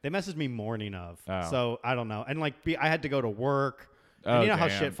of? They messaged me morning of. Oh. So I don't know. And like, I had to go to work. And you know how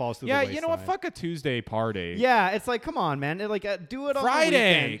damn. shit falls through Yeah, the you know what? wayside. Fuck a Tuesday party. Yeah, it's like, come on, man. Like, do it on the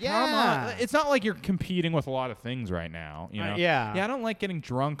Friday. weekend. Come Yeah. on. It's not like you're competing with a lot of things right now. You know? yeah. Yeah, I don't like getting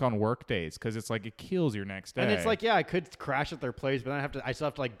drunk on work days because it's like it kills your next day. And it's like, yeah, I could crash at their place, but then I still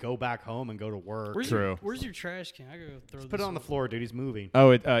have to like go back home and go to work. True. Where's your trash can? I gotta throw Put it on the floor, dude. He's moving.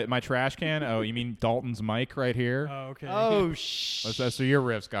 oh, my trash can. Oh, you mean Dalton's mic right here? Oh, okay. Oh, shh. So your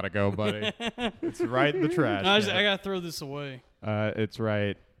riff's got to go, buddy. It's right in the trash. I can. gotta throw this away. It's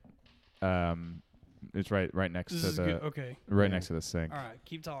right. It's right next This to is the good. Okay. right next to the sink. All right.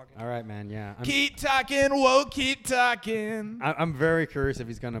 Keep talking. All right, man. Yeah. Keep talking, whoa, keep talking. I'm very curious if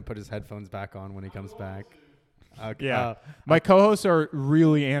he's going to put his headphones back on when he comes back. Okay. Yeah, my co-hosts are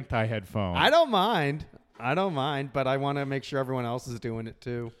really anti-headphone. I don't mind, but I want to make sure everyone else is doing it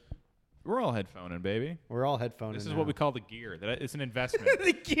too. We're all headphoning, baby. We're all headphoning. This is now. what we call the gear. It's an investment.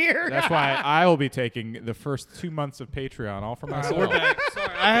 the gear. That's why I will be taking the first 2 months of Patreon all for myself. We're back. Sorry,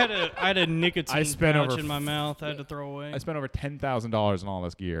 I had a nicotine I spent pouch over in my mouth. I had to throw away. I spent over $10,000 on all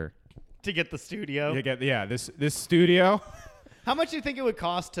this gear. to get the studio. You get this studio. How much do you think it would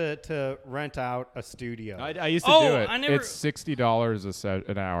cost to rent out a studio? I used to Oh, do it. I never- It's $60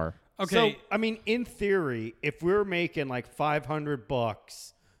 an hour. Okay. So, I mean, in theory, if we're making like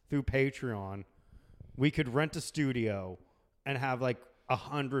 $500 through Patreon, we could rent a studio and have like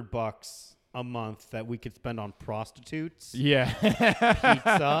 $100 a month that we could spend on prostitutes, Yeah.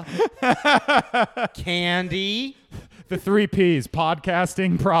 pizza, candy. The 3 Ps: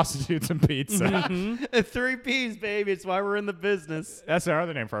 podcasting, prostitutes, and pizza. The 3 Ps, baby. It's why we're in the business. That's our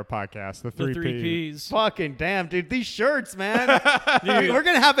other name for our podcast. The 3 the 3 Ps. Fucking damn, dude. These shirts, man. Dude, we're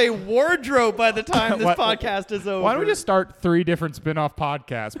going to have a wardrobe by the time this What- podcast is over. Why don't we just start 3 different spin-off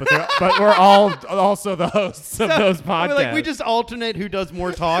podcasts, but we're all also the hosts of those I podcasts. mean, like we just alternate who does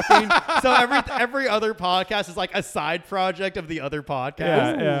more talking. So every other podcast is like a side project of the other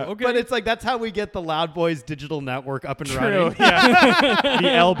podcast. Yeah. Okay. But it's like that's how we get the Loud Boys digital network up and True. running. Yeah. The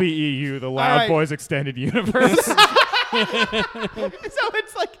LBEU, the Loud right. Boys Extended Universe. So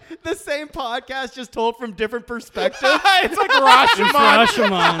it's like the same podcast just told from different perspectives. It's like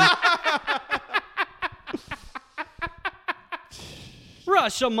Rashomon.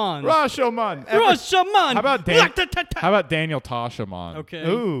 Rashomon. Rashomon. Rashomon. How about How about Daniel Tashamon? Okay.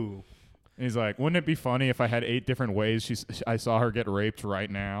 Ooh. And he's like, wouldn't it be funny if I had 8 different ways I saw her get raped right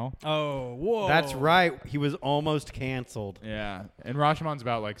now? Oh, whoa. That's right. He was almost canceled. Yeah. And Rashomon's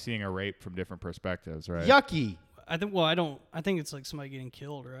about like seeing a rape from different perspectives, right? Yucky. I think. Well, I don't. I think it's like somebody getting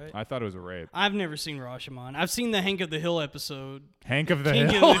killed, right? I thought it was a rape. I've never seen Rashomon. I've seen the Hank of the Hill episode. Hank of the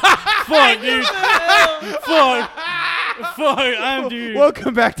Hank Hill. of the- Fuck, dude. Fuck. I'm dude.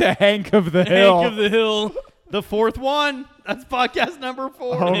 Welcome back to Hank of the Hill. Hank of the Hill. The fourth one. That's podcast number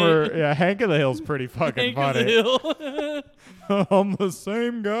 4. Homer, yeah, Hank of the Hill's pretty fucking Hank of the funny. Hill. I'm the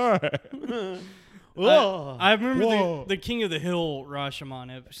same guy. Ugh. I remember Whoa. the King of the Hill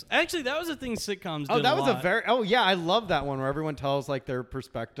Rashomon episode. Actually, that was a thing sitcoms did. Oh, that was a lot. very. Oh, yeah, I love that one where everyone tells like their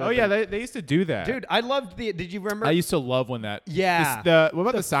perspective. Oh yeah, and- they used to do that. dude, I loved the. Did you remember? I used to love when that. Yeah. What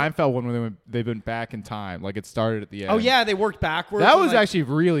about the Seinfeld one when they went back in time? Like it started at the end. oh yeah, they worked backwards. That and, was like, actually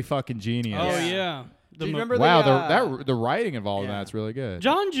really fucking genius. Oh Yeah. yeah. Do you remember Wow, the, the writing involved in yeah. that's really good.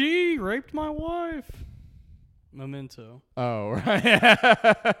 John G. raped my wife. Memento. Oh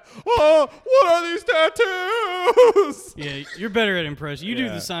right. Oh, what are these tattoos? Yeah, you're better at impression. You do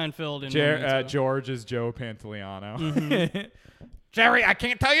Yeah. the Seinfeld and Memento. George is Joe Pantoliano. Jerry, I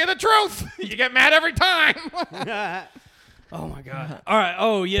can't tell you the truth. You get mad every time. Oh my god. All right.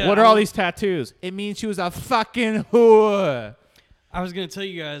 Oh yeah. What are all these tattoos? It means she was a fucking whore. I was gonna tell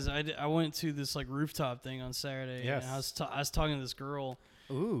you guys. I went to this like rooftop thing on Saturday. Yes. And I was talking to this girl.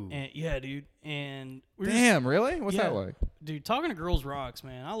 Ooh. And yeah, dude. And we were Damn, really? What's yeah. that like? dude, talking to girls rocks,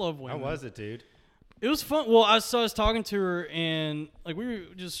 man. I love How women. was it, dude? It was fun. Well, I was talking to her, and like we were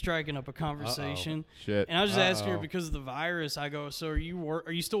just striking up a conversation. Shit. And I was just asking her Uh-oh. because of the virus. I go, so are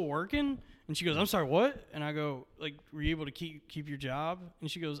you still working? And she goes, I'm sorry, what? And I go, like, were you able to keep your job?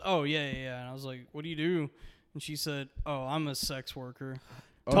 And she goes, oh yeah. And I was like, what do you do? And she said, oh, I'm a sex worker.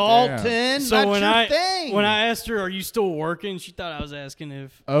 Oh, Dalton, damn. So that's when your thing. when I asked her, are you still working? She thought I was asking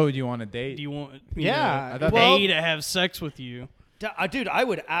if Oh, do you want a date? do you want Yeah, I thought pay to have sex with you? Dude, I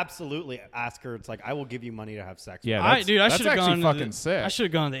would absolutely ask her. It's like I will give you money to have sex. Yeah, with I that's should have actually gone. fucking sick. I should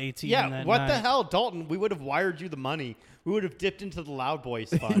have gone to ATM. you. Yeah. that What the night. hell, Dalton? We would have wired you the money. We would have dipped into the Loud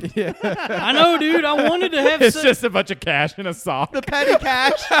Boys fund. I know, dude. I wanted to have It's sex. just a bunch of cash in a sock. The petty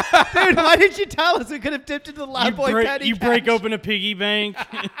cash, dude. Why didn't you tell us? We could have dipped into the Loud Boy petty you cash. break open a piggy bank.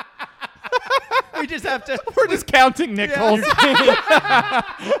 We just have to. We're just counting nickels.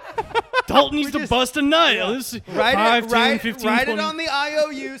 Dalton needs to just- bust a nut. This is Write 5, it, 10, write, 15, write 20. it on the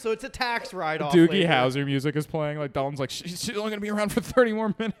IOU so it's a tax write-off. Doogie later. Howser music is playing. Like Dalton's like, she's only gonna be around for 30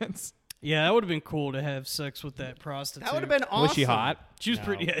 more minutes. Yeah, that would have been cool to have sex with that prostitute. That would have been awesome. Was she hot? She was No.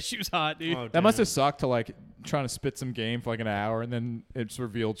 pretty. Yeah, she was hot, dude. Oh, That must dude. have sucked to like trying to spit some game for like an hour and then it's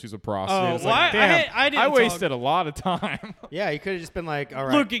revealed she's a prostitute. Oh, It's well, like, I damn, didn't wasted a lot of time. Yeah, you could have just been like, all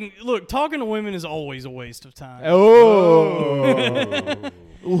right. Look, talking to women is always a waste of time. Oh.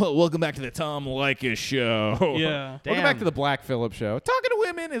 Welcome back to the Tom Leykis show. Yeah. Welcome back Damn. to the Black Phillip show. Talking to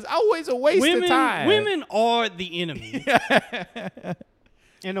women is always a waste of time. Women are the enemy.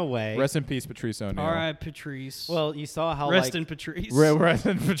 In a way. Rest in peace, Patrice O'Neal. All right, Patrice. Well, you saw how rest like, in Patrice. Rest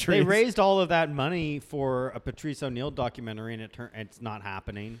in Patrice. they raised all of that money for a Patrice O'Neal documentary, and it's not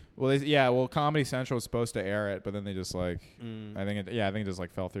happening. Well, Comedy Central was supposed to air it, but then they just like, I think it just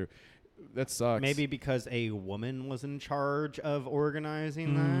like fell through. That sucks. Maybe because a woman was in charge of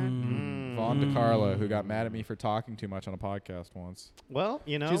organizing that. Vaughn DeCarlo, who got mad at me for talking too much on a podcast once. Well,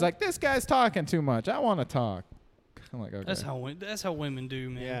 you know, She's like, "This guy's talking too much. I want to talk." I'm like, "Okay." That's how women do,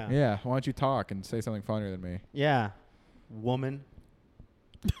 man. yeah, Yeah. Why don't you talk and say something funnier than me? yeah, woman.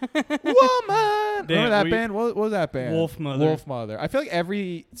 Woman. Remember that we- band? What was that band? Wolf Mother. Wolf Mother. I feel like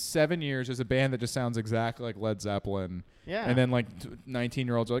every 7 years there's a band that just sounds exactly like Led Zeppelin. Yeah, And then like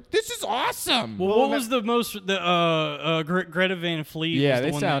 19-year-olds are like, "This is awesome." Well, what was the most Greta Van Fleet? yeah, was the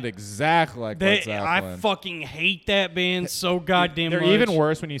they one sound that- exactly like Led Zeppelin. I fucking hate that band so goddamn They're much. even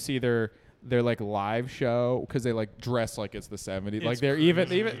worse when you see their like live show because they like dress like it's the 70s. Like It's they're even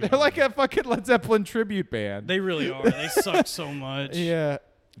they're like a fucking Led Zeppelin tribute band. They really are. They suck so much. yeah.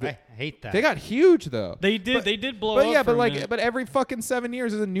 I hate that. They got huge though. They did. But- They did blow But up. yeah, for but a like, minute. but every fucking 7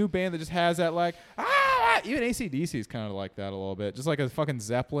 years there's a new band that just has that like even AC/DC is kind of like that a little bit, just like a fucking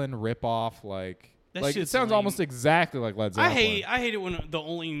Zeppelin ripoff. Like That it shit's sounds lame. almost exactly like Led Zeppelin. I hate it when the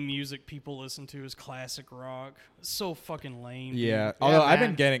only music people listen to is classic rock. It's so fucking lame. dude. Yeah, although I've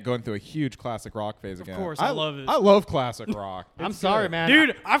been man. going through a huge classic rock phase again. course, I love it. I love classic rock. I'm It's sorry, good. man.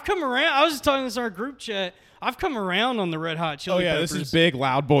 Dude, I've come around. I was just talking this in our group chat. I've come around on the Red Hot Oh Chili yeah, Peppers. this is big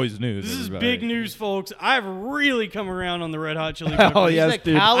Loud Boys news. This is everybody. big news, folks. I've really come around on the Red Hot Chili Peppers. Hell He's yes, the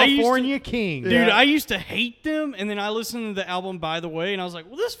dude. California king. Dude, I used to hate them, and then I listened to the album By the Way, and I was like,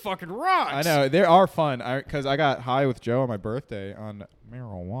 well, this fucking rocks. I know they are fun. Because I got high with Joe on my birthday on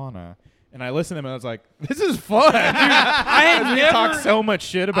marijuana, and I listened to them and I was like, "This is fun." I had we never talk so much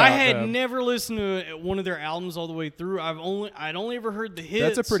shit about I had them. never listened to one of their albums all the way through. I'd only ever heard the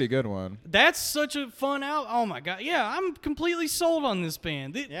hits. That's a pretty good one. That's such a fun album. Oh my god, yeah, I'm completely sold on this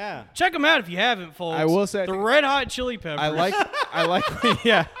band. Yeah. Check them out if you haven't, folks. I will say- the Red Hot Chili Peppers. I like,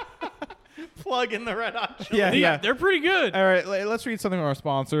 yeah, Plug in the Red Hot Chili. yeah, yeah. They're pretty good. All right, let's read something from our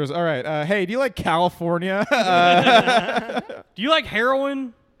sponsors. All right, hey, do you like California? Do you like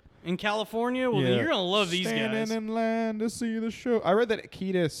heroin in California? Well, then Yeah. you're gonna love these Standing guys. in land to see the show. I read that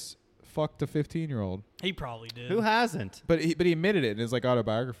Kiedis fucked a 15-year-old, He probably did. Who hasn't? but he admitted it in his like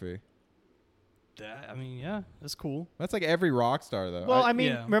autobiography. I mean, yeah, that's cool. That's like every rock star though. Well, I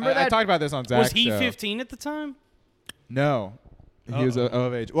mean, yeah. remember I that? talked about this on Zach's Was he show. 15 at the time? No. He was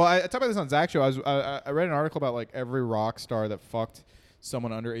of age. Well, I talked about this on Zach's show. I read an article about like every rock star that fucked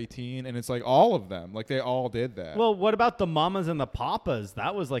someone under 18, and it's like all of them. Like they all did that. Well, what about the mamas and the papas?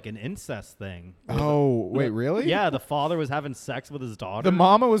 That was like an incest thing. oh, wait, really? Yeah, the father was having sex with his daughter. The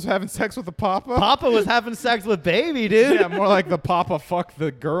mama was having sex with the papa? Papa was having sex with baby, dude. Yeah, more like the papa fucked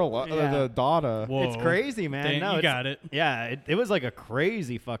the girl, Yeah. the daughter. Whoa. It's crazy, man. Damn, no, you it's- got it. Yeah, it was like a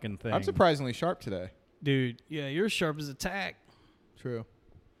crazy fucking thing. I'm surprisingly sharp today. Dude, yeah, you're sharp as a tack. True.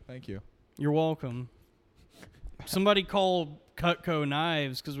 Thank you. You're welcome. Somebody call Cutco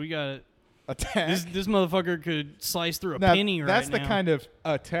knives because we got it. Attack. This motherfucker could slice through a Now, penny right that's now. the kind of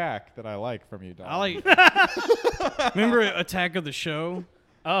attack that I like from you, Don. I like. Remember Attack of the Show?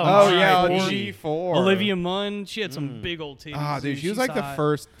 Oh, yeah, G4. G4. Olivia Munn. She had some big old titties. Ah, dude, she was like the hot.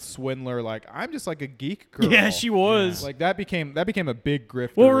 first swindler. Like, I'm just like a geek girl. Yeah, she was. Like that became a big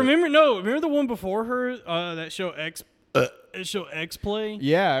grifter. Well, remember the one before her? That show X Play.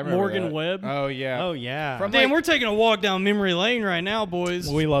 Yeah, I remember Morgan that. Webb. Oh yeah. Oh yeah. From Damn, like- we're taking a walk down memory lane right now, boys.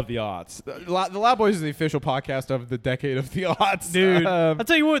 we love the aughts. The Loud Boys is the official podcast of the decade of the aughts, Dude, I'll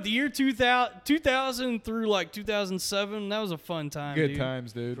tell you what, the year 2000 through like 2007, that was a fun time. good dude.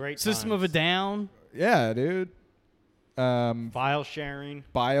 times, dude. Great System of a times. Down. Yeah, dude. File sharing.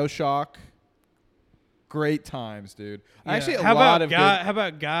 BioShock. Great times, dude. Yeah. Actually, a how lot about of Guy? good how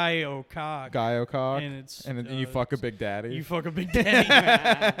about Guy O'Cock? Guy O'Cock. And it's and then you fuck a big daddy. You fuck a big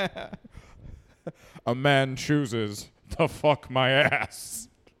daddy. A man chooses to fuck my ass.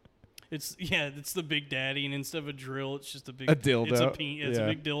 It's the big daddy, and instead of a drill, it's just a big A dildo. It's a Yeah.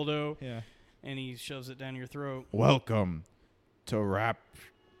 big dildo, Yeah. and he shoves it down your throat. Welcome to Rape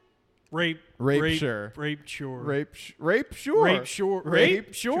Sure. Rape Sure. Rape Sure. Rape Sure.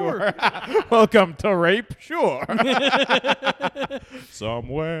 Rape Sure. Welcome to Rape Sure.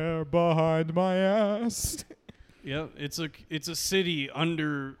 Somewhere behind my ass. Yep, it's a city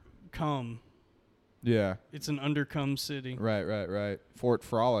under cum. Yeah. It's an undercum city. Right. Fort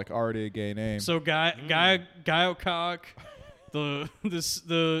Frolic, already a gay name. So Guy O'Cock,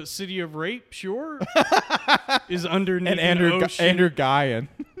 the city of Rape Sure is underneath and an ocean. Andrew Guyan.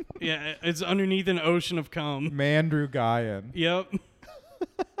 Yeah, it's underneath an ocean of cum. Mandrew Guyan. Yep.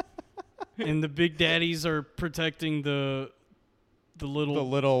 And the big daddies are protecting the little The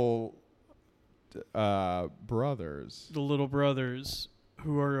little brothers. brothers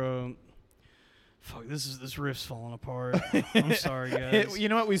who are Fuck, this riff's falling apart. I'm sorry, guys. You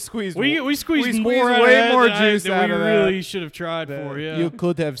know what? We squeezed We squeezed we more out way of that more than juice than out we of that. really should have tried for. Yeah, You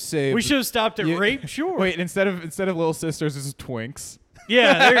could have saved. we should have stopped at you- rape. Sure. Wait, instead of Little Sisters, this is Twinks.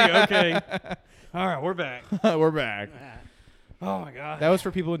 Yeah, there you go. Okay. All right, we're back. We're back. Oh my god. That was for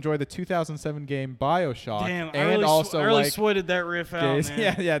people who enjoyed the 2007 game BioShock. Damn, and I really, also I really like sweated that riff out, gays.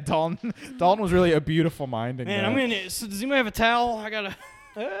 man. Yeah. Dalton was really a beautiful minding. Man, I'm gonna. So does anybody have a towel? I gotta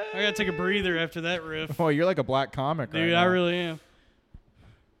take a breather after that riff. Oh, you're like a black comic, Dude, right I now. really am.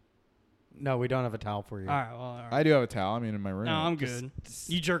 No, we don't have a towel for you. All right, well, all right. I do have a towel. I mean, in my room. No, I'm good.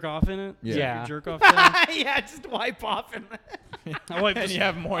 You jerk off in it? Yeah. Yeah. You jerk off towel? Yeah, just wipe off and I wipe, And the, you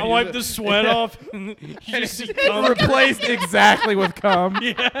have more. I wipe the sweat off. And you just see cum. replaced exactly with cum.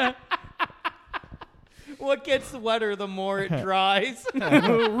 Yeah. what gets wetter the more it dries.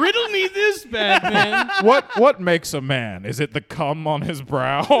 Riddle me this, Batman. What makes a man? Is it the cum on his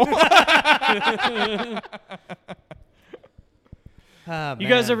brow? You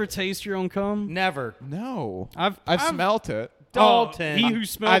guys ever taste your own cum? Never. no. I've smelt it. Dalton. He who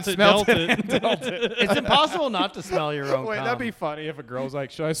smelt I've it smelt dealt it it. and dealt it. It's impossible not to smell your own Wait, cum. that'd be funny if a girl's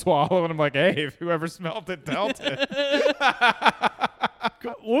like, "Should I swallow?" And I'm like, "Hey, if whoever smelt it, dealt it."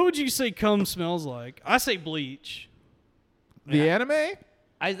 What would you say cum smells like? I say bleach. The anime?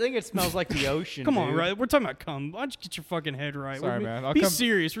 I think it smells like the ocean. Come on, dude. right? We're talking about cum. Why don't you get your fucking head right? Sorry, with me? man. I'll Be come-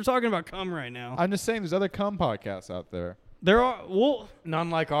 serious. We're talking about cum right now. I'm just saying, there's other cum podcasts out there. There are. Well, None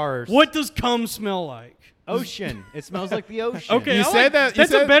like ours. what does cum smell like? Ocean. It smells like the ocean. Okay, You I said like- that- you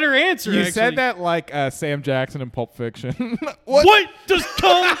That's a said- better answer. You actually. said that like Sam Jackson in Pulp Fiction. What does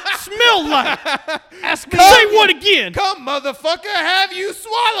cum smell like? Ask me. Say what again? Come, motherfucker, have you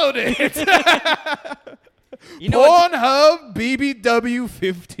swallowed it? You know what? Pornhub BBW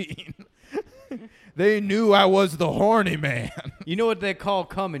 15. They knew I was the horny man. You know what they call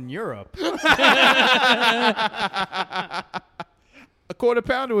cum in Europe? A quarter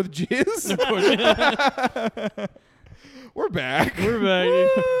pounder with jizz. We're back. We're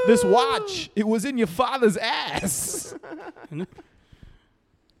back. This watch, it was in your father's ass.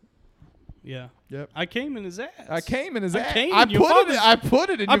 Yeah. Yep. I came in his ass. I came in his I ass. came I in your father's-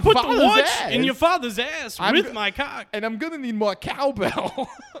 put it in I your put the father's watch ass. in your father's ass I'm with go- my cock. And I'm gonna need more cowbell.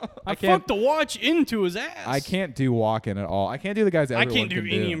 I fucked the watch into his ass. I can't do walking at all. I can't do the guys I everyone can't do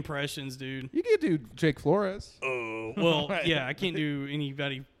can any impressions, dude. You can do Jake Flores. Oh, well, yeah, I can't do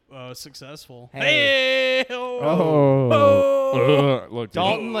anybody successful. Hey. Look,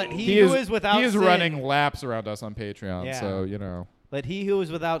 Dalton, let he who is without he is sin. running laps around us on Patreon. Yeah. So you know, Let he who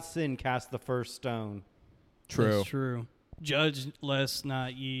is without sin cast the first stone. true. That's true. Judge lest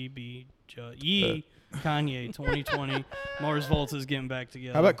not ye be ye. Kanye 2020. Mars Volta is getting back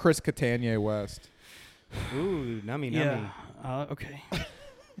together. How about Chris Catania West? Ooh, nummy, nummy. yeah? Okay.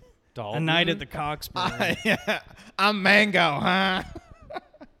 Dalton. A night at the Coxburg. Yeah, I'm Mango, huh?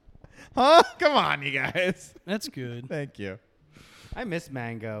 Huh? Come on, you guys. That's good. Thank you. I miss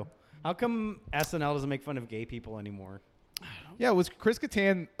Mango. How come SNL doesn't make fun of gay people anymore? Yeah, was Chris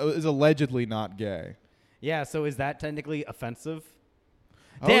Kattan is allegedly not gay? Yeah, so is that technically offensive?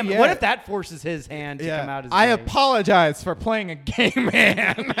 Oh, Damn, yeah. what if that forces his hand to come out as I gay? apologize for playing a gay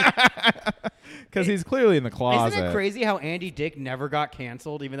man. Because he's clearly in the closet. Isn't it crazy how Andy Dick never got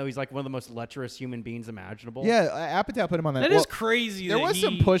canceled, even though he's like one of the most lecherous human beings imaginable? Yeah, Apatow put him on that. That is crazy. There that was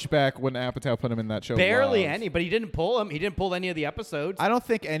some he- pushback when Apatow put him in that show. Barely Love. any, but he didn't pull him. He didn't pull any of the episodes. I don't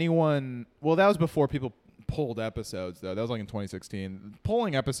think anyone. Well, that was before people pulled episodes, though. That was like in 2016.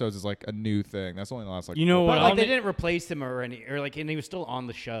 Pulling episodes is like a new thing. That's only the last like. You know but what? like they didn't replace him or any, or like, and he was still on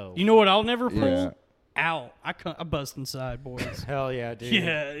the show. You know what? I'll never pull. Yeah. Ow! I bust inside, boys. Hell yeah, dude.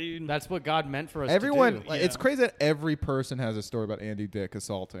 Yeah, dude. That's what God meant for us Everyone, to do. like, Yeah. it's crazy that every person has a story about Andy Dick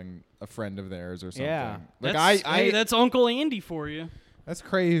assaulting a friend of theirs or something. Yeah. Like Hey, that's Uncle Andy for you. that's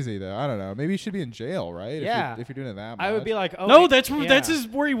crazy though. I don't know. Maybe he should be in jail, right? Yeah. If you're doing it that much. I would be like, oh No, wait, that's yeah. that's his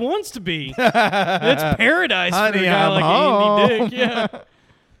where he wants to be. That's paradise for a Honey, guy I'm like home. Andy Dick. Yeah.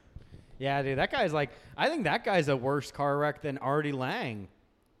 Yeah, dude, that guy's like, I think that guy's a worse car wreck than Artie Lang.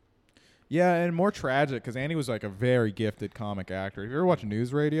 Yeah, and more tragic because Andy was like a very gifted comic actor. If you ever watch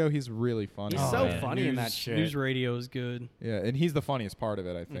News Radio, he's really funny. He's so man. funny in that shit. News radio is good. Yeah, and he's the funniest part of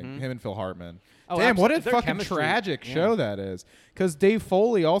it, I think. Him and Phil Hartman. Oh, Damn, what a their fucking chemistry. tragic Yeah. show that is. Because Dave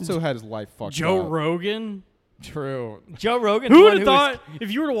Foley also had his life fucked Joe up. Rogan. True. Joe Rogan. Who would have thought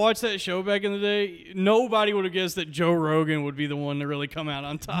if you were to watch that show back in the day, nobody would have guessed that Joe Rogan would be the one to really come out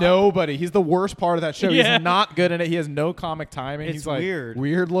on top. Nobody. He's the worst part of that show. Yeah. He's not good in it. He has no comic timing. It's he's like weird.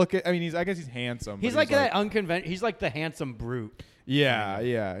 Weird looking. I mean, I guess he's handsome. He's but like that unconventional. He's like the handsome brute.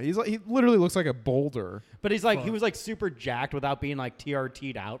 Yeah. He literally looks like a boulder. But he's like, he was like super jacked without being like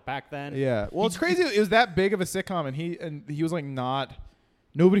TRT'd out back then. Yeah. Well, it's crazy. It was that big of a sitcom, and he was like not.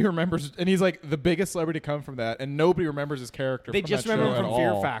 Nobody remembers, and he's like the biggest celebrity to come from that, and nobody remembers his character. They from just that remember show him at from Fear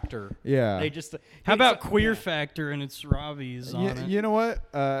all. Factor. Yeah. They just. How about Queer Factor and it's Robbie's on it? You know what?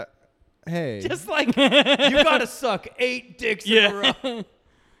 Hey. Just like you gotta suck 8 dicks in a row.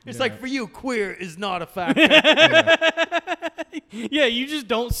 Yeah. It's like for you, queer is not a factor. Yeah, you just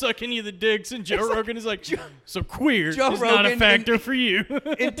don't suck any of the dicks, and Joe Rogan is like, so queer Joe is not a Rogan factor for you.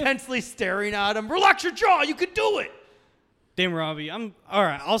 Intensely staring at him. Relax your jaw. You can do it. Damn, Robbie, I'm all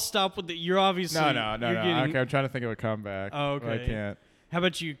right. I'll stop with the. You're obviously no. You're getting, Okay, I'm trying to think of a comeback. Oh, but I okay. can't. How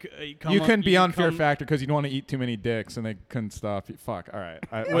about you? You couldn't be on Fear Factor because you don't want to eat too many dicks, and they couldn't stop you. Fuck. All right.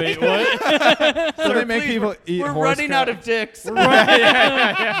 Wait, what? So they make Please, people eat. We're horse running cock. out of dicks.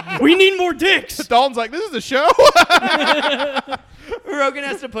 We need more dicks. Dalton's like, this is a show. Rogan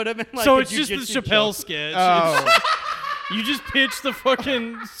has to put him in like So a it's just the jujitsu Chappelle choke. sketch. Oh. You just pitch the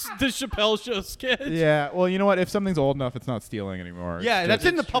fucking the Chappelle show sketch. Yeah. Well, you know what? If something's old enough, it's not stealing anymore. It's Yeah, that's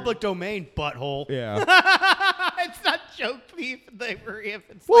just- in the public domain, butthole. Yeah. It's not joke beef. They were if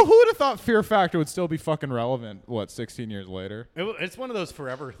it's Well, who would have thought Fear Factor would still be fucking relevant? What, 16 years later? it's one of those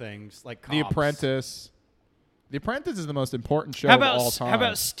forever things, like The Cops. Apprentice. The Apprentice is the most important show How of all about time. how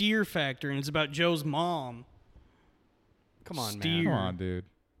about Steer Factor and it's about Joe's mom? Come on, Steer. man. Come on, dude.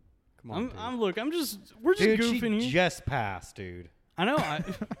 Come on, We're just dude, goofing she here. just passed, dude. I know.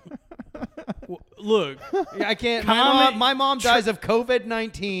 Look, Yeah, I can't. Comment- My mom dies of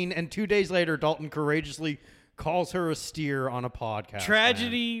COVID-19, and 2 days later, Dalton courageously calls her a steer on a podcast.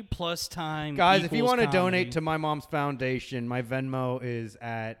 tragedy plus time. man. Guys, if you want to donate to my mom's foundation, my Venmo is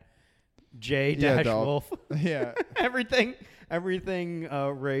at Yeah, J-Wolf. Yeah. everything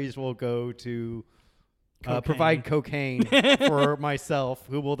raised will go to Cocaine. provide cocaine for myself,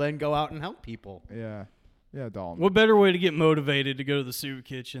 who will then go out and help people. Yeah. Yeah, Dalton. what better way to get motivated to go to the soup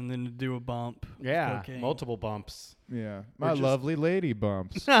kitchen than to do a bump? of Yeah, cocaine? multiple bumps. Yeah. My just- lovely lady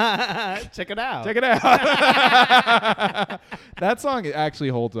bumps. Check it out. Check it out. That song actually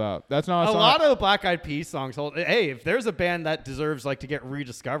holds up. That's not a A song. lot of the Black Eyed Peas songs hold. Hey, if there's a band that deserves like to get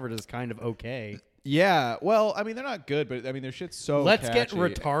rediscovered, is kind of okay. Yeah. Well, I mean, they're not good, but I mean, their shit's so Let's get catchy.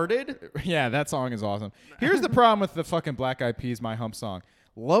 retarded. Yeah, that song is awesome. Here's the problem with the fucking Black Eyed Peas My Hump song.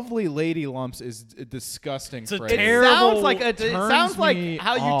 Lovely Lady Lumps is a disgusting It's a phrase. It terrible- sounds like it turns sounds like me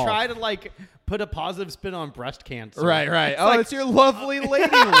how you off. try to like put a positive spin on breast cancer. Right. It's Oh, like- it's your lovely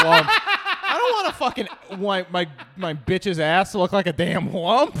lady lump. I don't want to fucking want my bitch's ass to look like a damn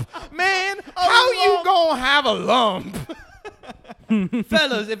lump. Man, how you gonna have a lump?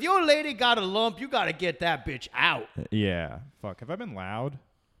 fellas, if your lady got a lump, you got to get that bitch out. Yeah. Fuck. Have I been loud?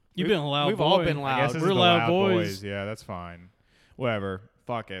 You've been a loud we've boy. all been I loud. guess this We're is the loud boys. Yeah, that's fine. Whatever.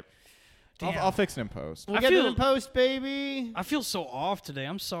 Fuck it. Damn. I'll fix it in post. We'll I get feel- it in post, baby. I feel so off today.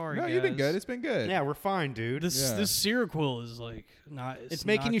 I'm sorry. No, guys. you've been good. It's been good. Yeah, we're fine, dude. This Yeah. this Seroquel is like not. It's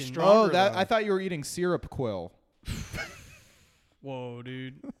making you knocking- strong. Oh, that though. I thought you were eating syrup quill. Whoa,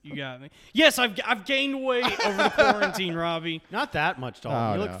 dude, you got me. Yes, I've gained weight over the quarantine, Robbie. Not that much, Dalton.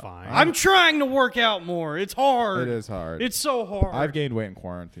 Oh, you no. look fine. I'm trying to work out more. It's hard. It is hard. It's so hard. I've gained weight in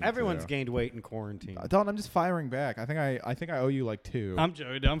quarantine. Everyone's too. gained weight in quarantine. Dalton, I'm just firing back. I think I owe you like 2. I'm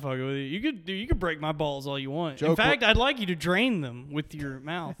joking. I'm fucking with you. You could break my balls all you want. Joke In fact, I'd like you to drain them with your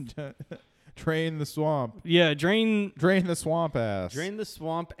mouth. Drain the swamp. Yeah, drain. Drain the swamp ass. Drain the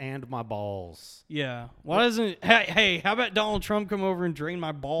swamp and my balls. Yeah. Why doesn't? Hey, how about Donald Trump come over and drain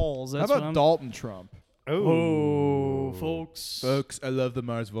my balls? How That's what about I'm. Dalton Trump? Oh, folks. Folks, I love the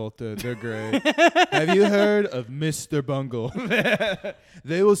Mars Volta. They're great. Have you heard of Mr. Bungle?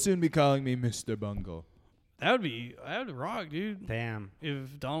 They will soon be calling me Mr. Bungle. That would rock, dude. Damn.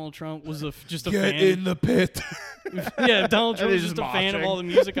 If Donald Trump was just a Get fan. in the pit. Yeah, if Donald Trump was He's just a fan of moshing. all the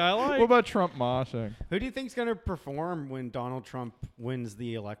music I like. What about Trump moshing? Who do you think's gonna perform when Donald Trump wins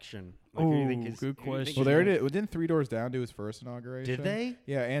the election? Like, who do you think Ooh, is- good who do you think question. Well, is there it gonna- is. Didn't Three Doors Down do his first inauguration? Did they?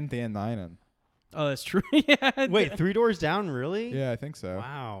 Yeah, and Dan Ninen. Oh, that's true. Yeah. Wait, Three Doors Down, really? Yeah, I think so.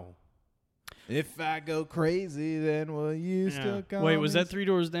 Wow. If I go crazy, then will you Yeah. still call Wait, was me? that Three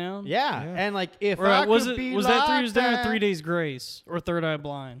Doors Down? Yeah. Yeah. And like, if Or I was could it be was that Three like Doors Down or that- 3 Days Grace or Third Eye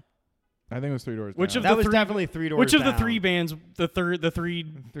Blind? I think it was Three Doors Which Down. of That the was three- definitely Three Doors Which of the Down. three bands? The third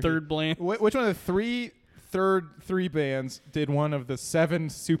band. Which one of the three bands did one of the 7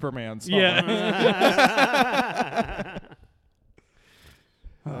 Superman songs? Yeah.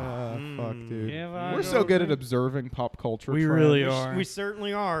 Fuck, dude. If I We're go so good at crazy. observing pop culture. We trends. really We are. we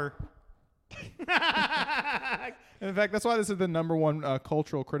certainly are. In fact, that's why this is the #1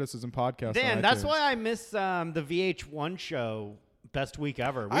 cultural criticism podcast. Dan, on that's iTunes. why I miss the VH1 show best week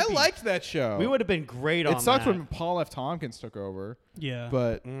ever. I liked that show. We would have been great on It sucked that. when Paul F. Tompkins took over. Yeah.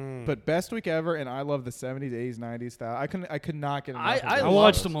 But best week ever, and I love the 70s, 80s, 90s style. I could not get enough. I of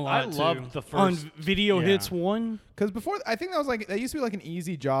watched those. them a lot I too. loved the on first- Video yeah. Hits 1. Because before, I think that used to be like an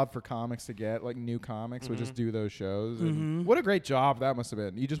easy job for comics to get. Like new comics would just do those shows. And what a great job that must have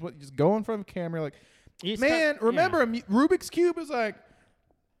been. You just go in front of the camera, like, You just man, got- remember Rubik's Cube is like,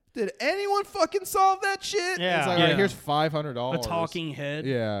 did anyone fucking solve that shit? Yeah. It's like, Yeah. all right, here's $500. A talking head.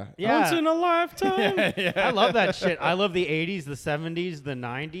 Yeah. Yeah. Once in a lifetime. I love that shit. I love the 80s, the 70s, the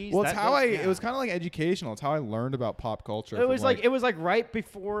 90s. Well, it's how yeah. it was kind of like educational. It's how I learned about pop culture. It from, was like it was like right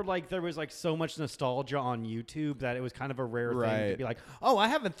before like there was like so much nostalgia on YouTube that it was kind of a rare thing to Right. be like, oh, I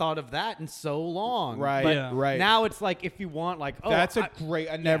haven't thought of that in so long. Right, But Yeah. right. now it's like if you want like, oh, That's I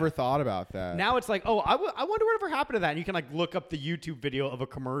never thought about that. now it's like, oh, I wonder whatever happened to that. And you can like look up the YouTube video of a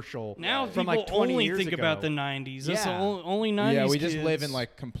commercial Now from people like 20 only years think ago. about the 90s. That's the Yeah. only 90s yeah, we just kids. live in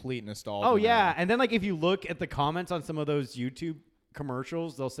like complete nostalgia. Oh yeah, now. and then like if you look at the comments on some of those YouTube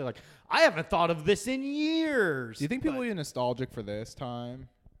commercials, they'll say like, I haven't thought of this in years. Do you think people will be nostalgic for this time?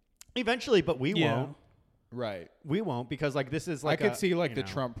 Eventually, but we Yeah. won't. Right. We won't because like this is like I could a, see like you the know.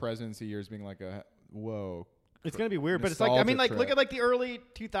 Trump presidency years being like a whoa. It's gonna be weird, but it's like I mean, nostalgia like look trip. at like the early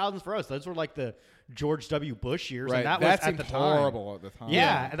 2000s for us. Those were like the George W. Bush years, Right. and that that was seemed at the time. horrible at the time.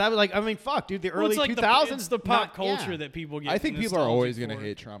 Yeah, and that was like I mean, fuck, dude, the Well, early it's like 2000s. it's the pop culture that people get. I think people are nostalgic always going to for.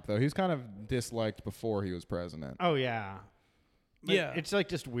 hate Trump though. He's kind of disliked before he was president. Oh yeah, But Yeah. It's like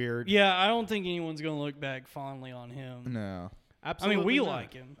just weird. Yeah, I don't think anyone's gonna look back fondly on him. No. I Absolutely. mean, we not.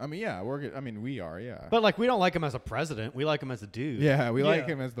 like him. I mean, yeah, we are, yeah. but like we don't like him as a president. We like him as a dude. yeah, we like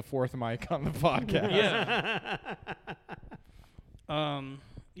Yeah. him as the fourth mic on the podcast. Yeah.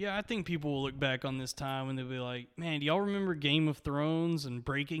 Yeah, I think people will look back on this time and they'll be like, "Man, do y'all remember Game of Thrones and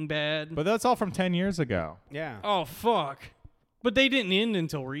Breaking Bad?" But that's all from 10 years ago. Yeah. Oh fuck! But they didn't end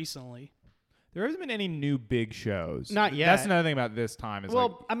until recently. There hasn't been any new big shows. Not yet. That's another thing about this time. Is Well,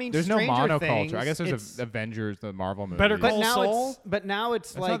 like, I mean, there's no Stranger monoculture. Things, I guess there's it's- Avengers, the Marvel movie. Better But Call now Saul?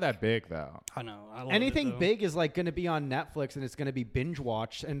 it's It's like not that big though. I know. I love anything it, though. big is like going to be on Netflix and it's going to be binge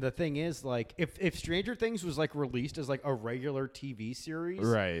watched. And the thing is, like, if Stranger Things was like released as like a regular TV series,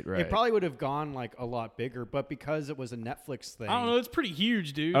 Right, right. it probably would have gone like a lot bigger. But because it was a Netflix thing, I don't know. It's pretty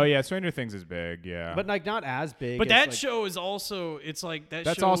huge, dude. Oh yeah, Stranger Things is big. Yeah. but like not as big. But as, that like- show is also it's like that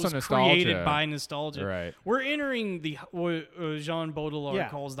That's show also was nostalgia. created by nostalgia. Right. We're entering the what Jean Baudrillard Yeah.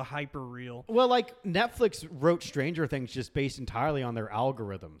 calls the hyper real. Well, like Netflix wrote Stranger Things just based entirely on their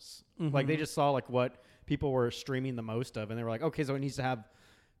algorithms. Like they just saw like what people were streaming the most of, and they were like, okay, so it needs to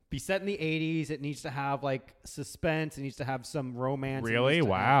be set in the 80s. It needs to have like suspense. It needs to have some romance. it Really? needs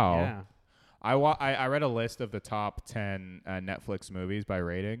to have- Wow. yeah. I read a list of the top 10 Netflix movies by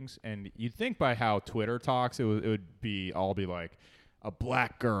ratings, and you'd think by how Twitter talks, it would be like a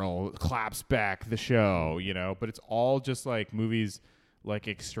black girl claps back the show, you know. But it's all just like movies like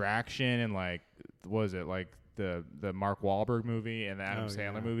Extraction and like what is it like the Mark Wahlberg movie and the Adam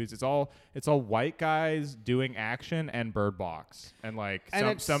Sandler yeah. movies. It's all white guys doing action and Bird Box and like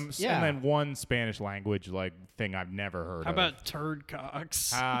And some it's- yeah. and then one Spanish language like thing I've never heard How of. about Turd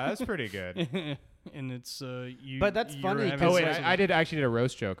Cocks? That's pretty good. And it's you. But that's you're funny having Oh wait, sex I did actually did a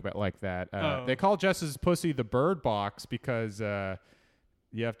roast joke about like that. Oh. They call Justice's pussy the Bird Box because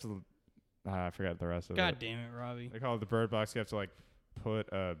you have to. I forgot the rest of God it. damn it, Robbie. They call it the Bird Box. You have to like put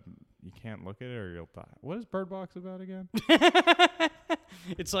you can't look at it or you'll die. What is Bird Box about again?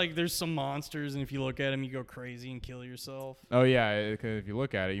 It's like there's some monsters, and if you look at them, you go crazy and kill yourself. Oh yeah, 'cause if you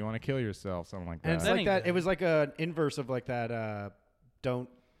look at it, you want to kill yourself, something like And that. it's That like ain't that. good. It was like an inverse of like that. Don't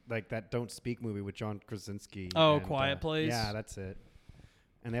Speak movie with John Krasinski. Oh, and, Quiet Place? Yeah, that's it.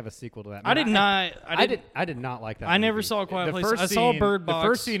 And they have a sequel to that. I did not. I did not like that. I never movie. saw Quiet The Place. first I saw scene- Bird Box. The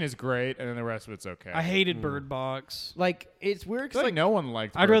first scene is great, and then the rest of it's okay. I hated Bird Box. Like it's weird I feel because like no one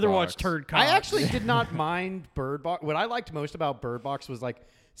liked. I'd Bird rather Box. watch Turd Cocks. I actually did not mind Bird Box. What I liked most about Bird Box was like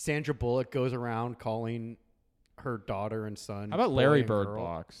Sandra Bullock goes around calling her daughter and son. How about boy Larry and Bird girl.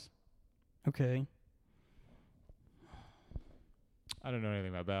 Box? Okay. I don't know anything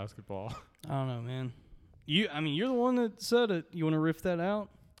about basketball. I don't know, man. You're the one that said it. You want to riff that out?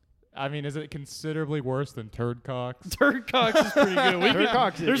 I mean, is it considerably worse than Turd Cocks? Turd Cocks is pretty good. Turd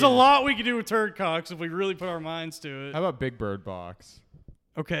Cocks is- There's yeah. a lot we could do with Turd Cocks if we really put our minds to it. How about Big Bird Box?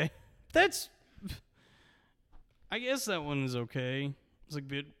 Okay. That's. I guess that one is okay. It's like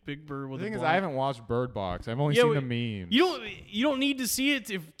Big Bird with The thing a is, blonde- I haven't watched Bird Box. I've only Yeah, seen the memes. You don't need to see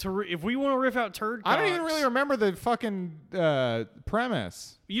it if we want to riff out Turd Cocks. I don't even really remember the fucking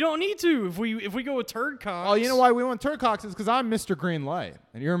premise. You don't need to if we go with Turd Cocks. Oh, you know why we went Turd Cocks is because I'm Mr. Green Light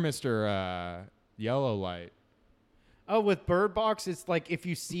and you're Mr. Yellow Light. Oh, with Bird Box, it's like if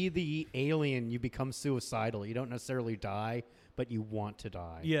you see the alien, you become suicidal. You don't necessarily die, but you want to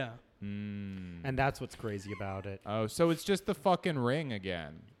die. Yeah. And that's what's crazy about it. Oh, so it's just the fucking ring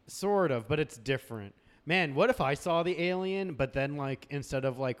again. Sort of, but it's different. Man, what if I saw the alien, but then like instead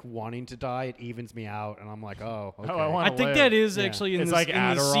of like wanting to die, it evens me out, and I'm like, oh, okay. I want I to think live. that is Yeah. actually in It's the, like in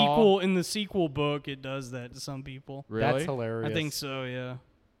the Adderall. sequel. In the sequel book, it does that to some people. Really? That's hilarious. I think so. Yeah.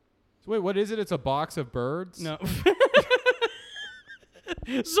 So wait, what is it? It's a box of birds? No.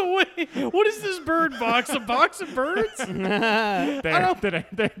 So wait, what is this bird box? A box of birds?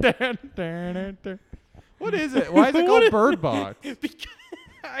 What is it? Why is it called Bird Box? Because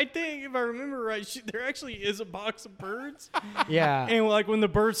I think if I remember right, there actually is a box of birds. Yeah. And like when the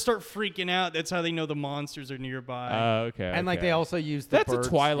birds start freaking out, that's how they know the monsters are nearby. Oh, okay. And like they also use the That's birds. a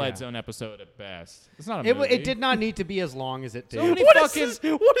Twilight yeah. Zone episode at best. It's not a It, movie. it did not need to be as long as it did. So many What is fucking- this?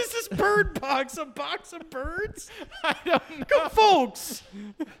 What is this bird box? A box of birds? I don't know. Come, folks!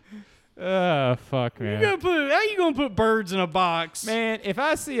 Fuck, man. How you gonna put birds in a box? Man, if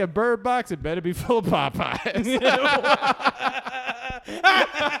I see a bird box, it better be full of Popeyes.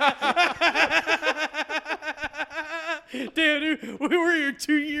 Damn, dude, we were here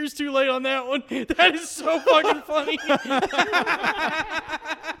 2 years too late on that one. That is so fucking funny.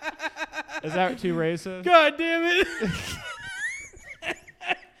 Is that too racist? God damn it.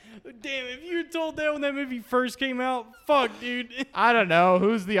 Damn, if you had told that when that movie first came out, fuck, dude. I don't know.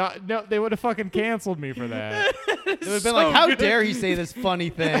 Who's the... no, they would have fucking canceled me for that. It would have been like, how dare he say this funny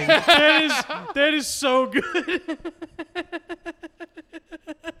thing? That is so good.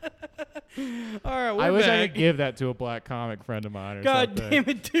 All right, we're I wish I back. could give that to a black comic friend of mine or God something. damn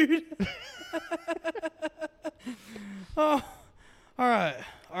it, dude. Oh, all right.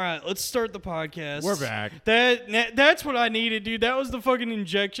 Let's start the podcast. We're back. That's what I needed, dude. That was the fucking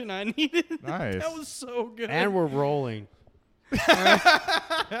injection I needed. Nice. That was so good. And we're rolling. all right.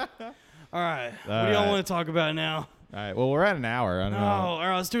 What do y'all right. want to talk about now? All right. Well, we're at an hour. I don't Oh, know. all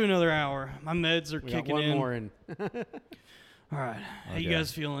right. Let's do another hour. My meds are We got kicking one in. more in. All right. How you Okay.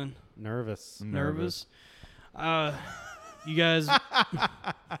 guys feeling? Nervous. Nervous? You guys.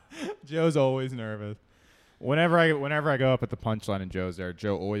 Joe's always nervous. Whenever I go up at the punchline and Joe's there,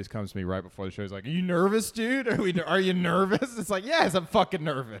 Joe always comes to me right before the show. He's like, "Are you nervous, dude? Are you nervous?" It's like, "Yes, I'm fucking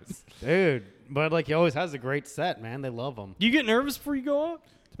nervous." Dude. But like he always has a great set, man. They love him. Do you get nervous before you go up?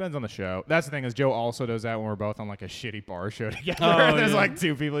 Depends on the show. That's the thing is Joe also does that when we're both on like a shitty bar show together. Oh, And there's yeah. like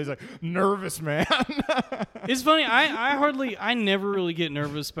two people. He's like, "Nervous, man." It's funny. I never really get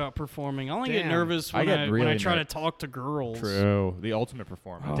nervous about performing. I only get Damn. nervous I when get I really try to ner- talk to girls. True. The ultimate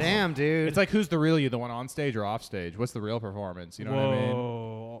performance. Damn, dude. It's like, who's the real you? The one on stage or off stage? What's the real performance? You know what I mean?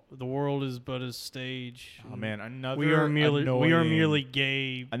 Whoa, the world is but a stage. Oh man, another we are merely annoying-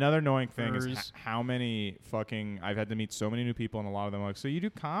 gay. Another annoying thing is Hers. how many fucking I've had to meet so many new people, and a lot of them are like, so you do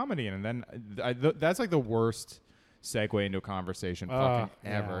comedy, and then that's like the worst segue into a conversation fucking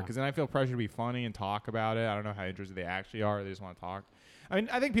ever, yeah. because then I feel pressure to be funny and talk about it. I don't know how interested they actually are. They just want to talk. I mean,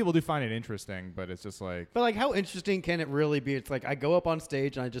 I think people do find it interesting, but it's just like, But like, how interesting can it really be? It's like I go up on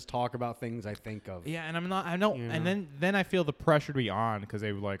stage and I just talk about things I think of. yeah, and I don't, You and know? then I feel the pressure to be on because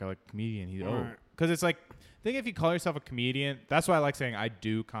they were like a comedian. Right. Because it's like, I think if you call yourself a comedian, that's why I like saying I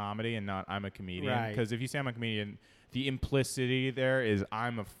do comedy and not I'm a comedian. Right. Because if you say I'm a comedian, the implicity there is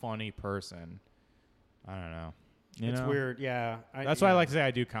I'm a funny person. I don't know. You It's know? weird. Yeah. That's why I like to say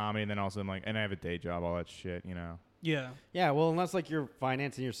I do comedy, and then also I'm like, and I have a day job, all that shit. You know. Yeah. Yeah. Well, unless like you're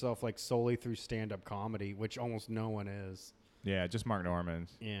financing yourself like solely through stand-up comedy, which almost no one is. Yeah, just Mark Norman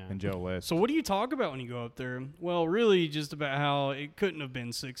Yeah. and Joe List. So what do you talk about when you go up there? Well, really, just about how it couldn't have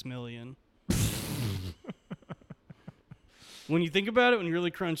been 6 million. When you think about it, when you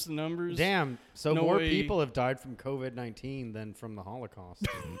really crunch the numbers, Damn. So No more way. people have died from COVID-19 than from the Holocaust.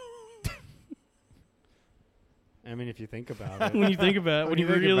 I mean, if you think about it. when you think about it, when you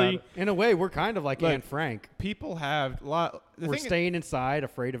think about really, it. In a way, we're kind of like Look, Anne Frank. People have a lot. We're staying inside,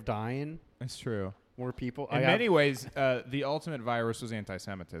 afraid of dying. It's true. More people. In many ways, the ultimate virus was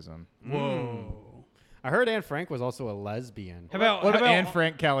anti-Semitism. whoa. I heard Anne Frank was also a lesbian. How about What how about about Anne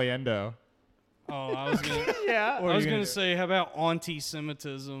Frank Caliendo? Oh, I was gonna. Yeah. I was gonna say, how about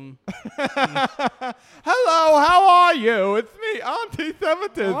anti-Semitism? Hello, how are you? It's me,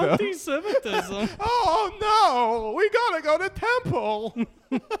 anti-Semitism. Anti-Semitism. Oh no, we gotta go to temple.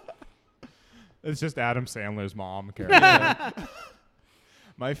 It's just Adam Sandler's mom character.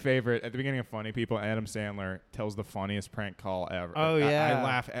 My favorite at the beginning of Funny People, Adam Sandler tells the funniest prank call ever. Oh, I yeah.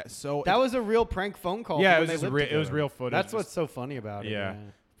 laugh at so. That was a real prank phone call. Yeah, from it when was they just lived it was together. real footage. That's just- what's so funny about it. Yeah.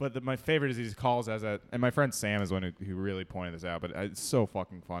 But my favorite is he calls as a, and my friend Sam is the one who really pointed this out. But it's so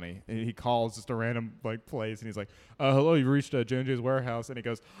fucking funny. And he calls just a random like place, and he's like, "Hello, you've reached J&J's warehouse." And he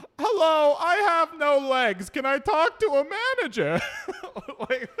goes, "Hello, I have no legs. Can I talk to a manager?"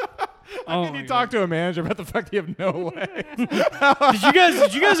 Like, how can you talk to a manager about the fact that you have no legs?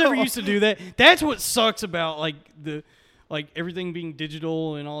 Did you guys ever used to do that? That's what sucks about like everything being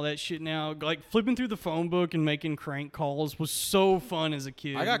digital and all that shit now. Like flipping through the phone book and making crank calls was so fun as a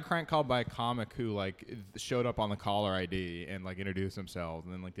kid. I got crank called by a comic who like showed up on the caller ID and like introduced himself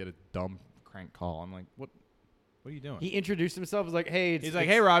and then like did a dumb crank call. I'm like, what are you doing? He introduced himself as like, hey, He's like,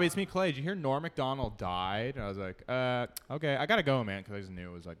 "Hey, Robbie, it's me, Clay. Did you hear Norm Macdonald died?" And I was like, okay, I gotta go, man," because I just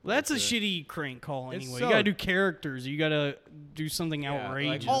knew it was like. Well, that's a bullshit. shitty crank call It's anyway. so- You gotta do characters. You gotta do something Yeah, like,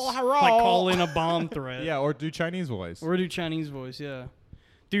 outrageous. "Oh, hello." Like call in a bomb threat. Yeah, or do Chinese voice. Or do Chinese voice, yeah.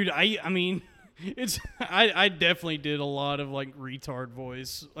 Dude, I mean, it's I definitely did a lot of like retard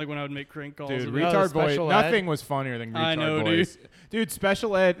voice, like when I would make crank calls. Dude, and- retard voice. special ed. Nothing was funnier than retard I know, voice. Dude,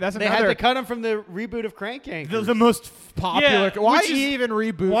 special ed. That's they another. had to cut him from the reboot of Crank Yankers. the most popular. Yeah, Why which is- even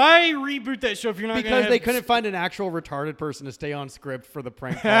reboot? Why reboot that show if you're not because gonna they have couldn't find an actual retarded person to stay on script for the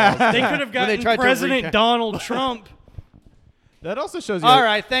prank calls. They could have When they gotten tried to President recap- Donald Trump. That also shows you. All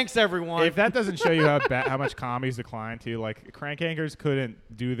right, thanks everyone. If that doesn't show you how much comedy's declined too, like Crank Yankers couldn't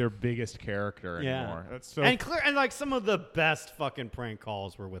do their biggest character anymore. That's so. and like some of the best fucking prank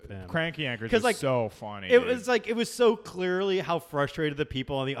calls were with him. Crank Yankers 'Cause, is like, so funny. It dude. was like it was so clearly how frustrated the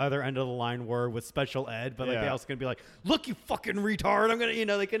people on the other end of the line were with special ed, but like they Yeah. also gonna be like, "Look, you fucking retard! I'm gonna,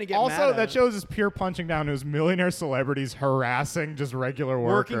 they couldn't get mad Also, at that him. shows is pure punching down to his millionaire celebrities harassing just regular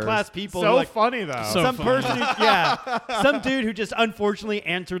workers. Working class people, So like- funny though. So some funny. person, some dude who just unfortunately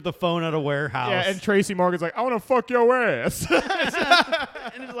answered the phone at a warehouse. yeah, and Tracy Morgan's like, "I want to fuck your ass."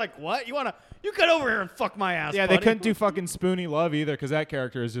 and it's like, what? You get over here and fuck my ass. Yeah, buddy. they couldn't do fucking Spoonie Love either because that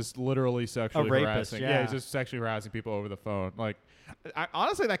character is just literally sexually A rapist, harassing. yeah. He's just sexually harassing people over the phone. Like,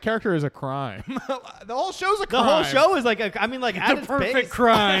 honestly, that character is a crime. The whole show's a The crime. whole show is like, I mean, like at The its perfect base-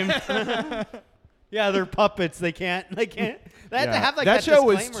 crime. Yeah, they're puppets. They can't. They have to have like that show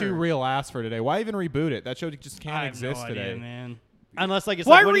was disclaimer. too real ass for today. Why even reboot it? That show just I can't have exist no today. idea, man. Unless like it's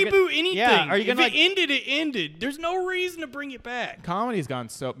Why like, when you reboot get- anything? Yeah, are you if gonna it ended, it ended. There's no reason to bring it back. Comedy's gone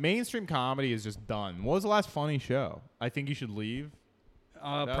so mainstream comedy is just done. What was the last funny show? I Think You Should Leave.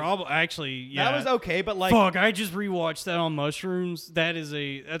 That- Probably actually, yeah. That was okay, but like Fuck, I just rewatched that on Mushrooms. That's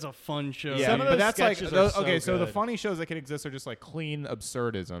a fun show. Yeah, Some of but those that's like sketches are so okay. So the good. funny shows that can exist are just like clean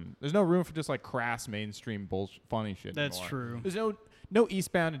absurdism. There's no room for just like crass mainstream bullshit funny shit. That's anymore. true. There's no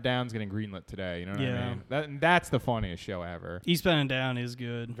Eastbound and Down's getting greenlit today. You know what Yeah. I mean? That's the funniest show ever. Eastbound and Down is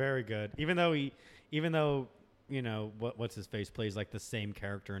good. very good. Even though what's his face plays like the same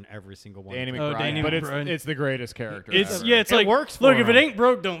character in every single one. Danny Oh, McBride, Danny but McBride. it's the greatest character. It's ever. yeah, it's It like works for look, if him. it ain't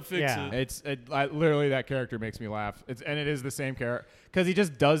broke, don't fix Yeah. it. Literally that character makes me laugh. It is the same character because he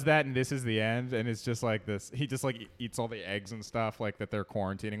just does that and This Is the End, and it's just like this. He just like eats all the eggs and stuff like that they're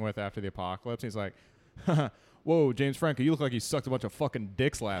quarantining with after the apocalypse. He's like, "Whoa, James Franco, you look like you sucked a bunch of fucking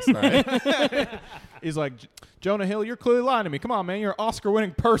dicks last night." He's like, "Jonah Hill, you're clearly lying to me. Come on, man, you're an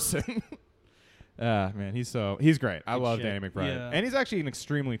Oscar-winning person." Man, he's great. I Good love shit. Danny McBride, Yeah. and he's actually an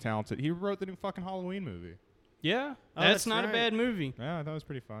extremely talented. He wrote the new fucking Halloween movie. Yeah, Oh, that's that's not right. a bad movie. Yeah, I thought it was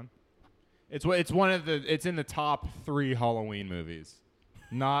pretty fun. It's one of the it's in the top 3 Halloween movies.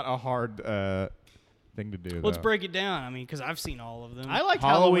 Not a hard thing to do. Let's though. break it down. I mean, because I've seen all of them. I liked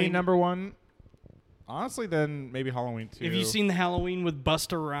Halloween number 1. Honestly, then maybe Halloween 2. Have you seen the Halloween with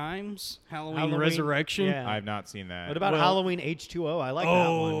Busta Rhymes? Halloween Resurrection? Yeah. I've not seen that. What about Well- Halloween H2O? I like that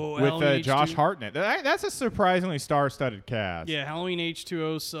one. Oh, with Halloween Josh H2O. Hartnett? That's a surprisingly star-studded cast. Yeah, Halloween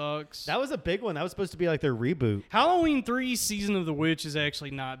H2O sucks. That was a big one. That was supposed to be like their reboot. Halloween 3 Season of the Witch is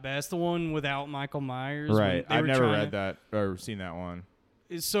actually not bad. It's the one without Michael Myers. when Right. they I've were never trying read to- that or seen that one.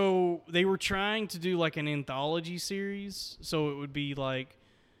 So they were trying to do like an anthology series. So it would be like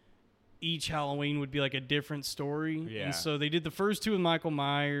each Halloween would be like a different story. Yeah. And so they did the first 2 with Michael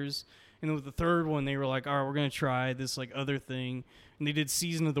Myers. And then with the third one, they were like, all right, we're going to try this like other thing. And they did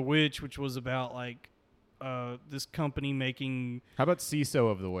Season of the Witch, which was about like this company making How about CISO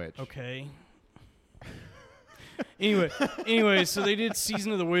of the Witch? Okay. anyway, so they did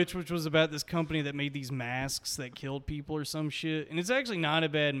Season of the Witch, which was about this company that made these masks that killed people or some shit. And it's actually not a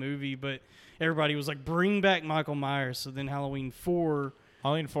bad movie, but everybody was like, bring back Michael Myers. So then Halloween 4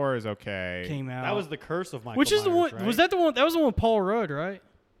 Halloween 4 is okay. came out. That was the curse of Michael which is the Myers, one? right? Was that the one? That was the one with Paul Rudd, right?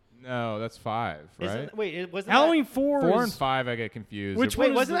 No, that's 5, right? It wasn't Halloween 4 4 is, and 5 I get confused. Which Wait,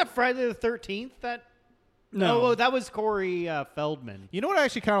 one is wasn't the- that Friday the 13th? That No. Oh, that was Corey Feldman. You know what I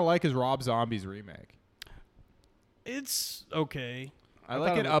actually kind of like is Rob Zombie's remake. It's okay. I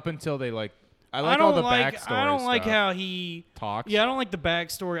like it up until they like. I I like don't all the like. backstory. I don't like stuff. how he talks. Yeah, I don't like the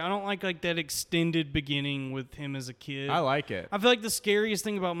backstory. I don't like that extended beginning with him as a kid. I like it. I feel like the scariest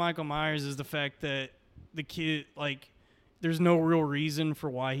thing about Michael Myers is the fact that the kid, like, there's no real reason for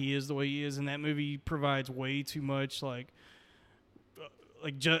why he is the way he is, and that movie provides way too much, like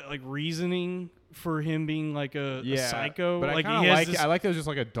reasoning for him being like a psycho. But like I he has like this, I like that it was just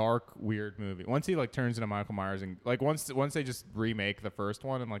like a dark, weird movie. Once he like turns into Michael Myers and like once they just remake the first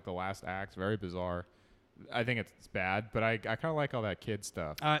one and like the last act's very bizarre. I think it's bad, but I kind of like all that kid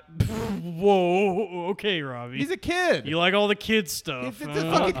stuff. whoa, okay, Robbie. He's a kid. You like all the kid stuff. It's the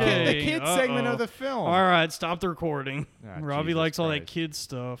fucking kid, the Okay, kid segment of uh-oh. the film. All right, stop the recording. Ah, Robbie Jesus likes all that Christ. kid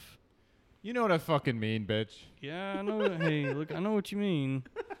stuff. You know what I fucking mean, bitch. Yeah, I know. Hey, look, I know what you mean.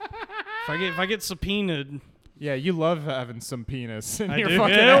 If I get subpoenaed, Yeah, you love having some penis in I your do.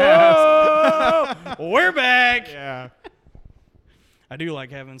 fucking Yeah, ass. whoa! We're back. Yeah. I do like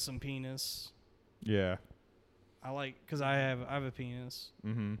having some penis. Yeah. I like because I have a penis.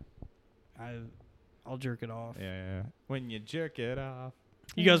 Mm-hmm. I'll jerk it off. Yeah. When you jerk it off.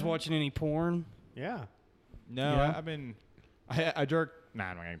 You guys watching any porn? Yeah. No, Yeah. I've been. I jerk. Nah,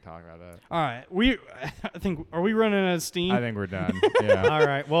 I'm not gonna talk about that. All right, I think are we running out of steam? I think we're done. Yeah. All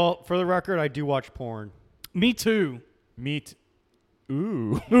right. Well, for the record, I do watch porn. Me too. Meat.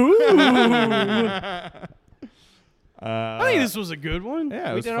 Ooh. I think this was a good one. Yeah, it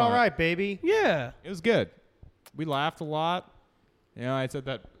We was did fun. all right, baby. Yeah. It was good. We laughed a lot. You know, I said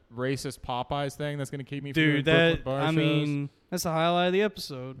that racist Popeyes thing that's gonna keep me from Dude, doing Brooklyn that bar I shows. mean, that's the highlight of the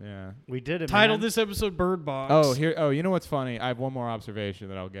episode. Yeah. We did it. Titled man. this episode "Bird Box." Oh, here. Oh, you know what's funny? I have one more observation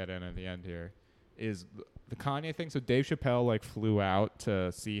that I'll get in at the end here. Is the Kanye thing? So Dave Chappelle like flew out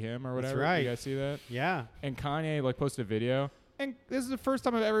to see him or That's whatever. right. You guys see that? Yeah. And Kanye like posted a video. And this is the first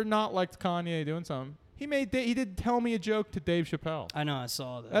time I've ever not liked Kanye doing something. He did tell me a joke to Dave Chappelle. I know, I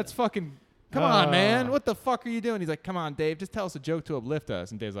saw that. That's fucking. Come on, man. What the fuck are you doing? He's like, come on, Dave. Just tell us a joke to uplift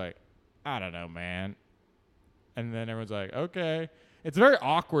us. And Dave's like, I don't know, man. And then everyone's like, okay. It's a very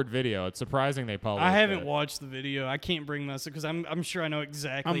awkward video. It's surprising they published I haven't it. watched the video. I can't bring myself because I'm sure I know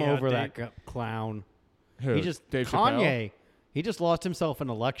exactly. I'm how over Dave- that clown. Who? He just Dave Chappelle? Kanye. He just lost himself an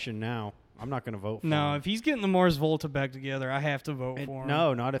election now. I'm not going to vote for No, him. if he's getting the Mars Volta back together, I have to vote And for him.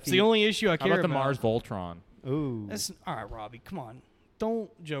 no, not if it's he. the only issue I How care about the Mars Voltron? Ooh. That's all right, Robbie. Come on, don't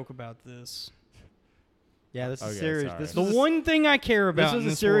joke about this. Yeah, this is Okay, serious. sorry. This The was one thing I care about This was in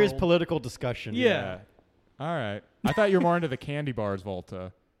a this serious world- political discussion. Yeah. All right. I thought you were more into the candy bars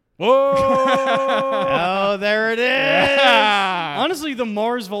Volta. Whoa! Oh, there it is. Honestly, the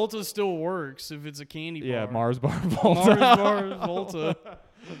Mars Volta still works if it's a candy bar. Yeah, Mars bar Volta. Mars Volta.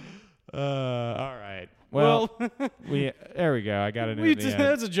 All right. Well, there we go. I got it in the end.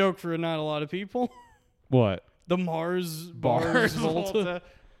 That's a joke for not a lot of people. What? The Mars Bars Volta.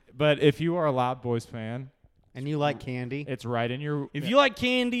 But if you are a Loud Boys fan, And you like candy? it's right in your. If you like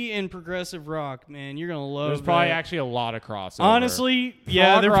candy and progressive rock, man, you're gonna love. there's probably that. actually a lot of crossover. Honestly,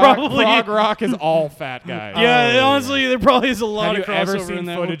 yeah, Prog there rock, probably. prog rock is all fat guys. Yeah, honestly, there probably is a lot Have of you crossover ever in seen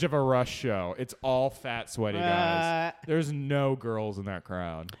that footage of a Rush show? It's all fat, sweaty guys. Uh, There's no girls in that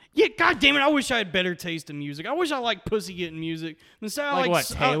crowd. one. Yeah, god damn it! I wish I had better taste in music. I wish I liked pussy getting music instead. I Like what?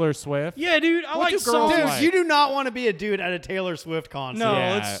 s- Taylor Swift? yeah, dude, I What like do girls songs. Dude, like? you do not want to be a dude at a Taylor Swift concert. No,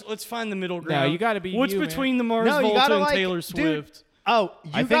 Yeah. let's find the middle ground. you gotta be What's you, man. between the Mars No, you Volta gotta and like- Taylor dude, Swift? Oh,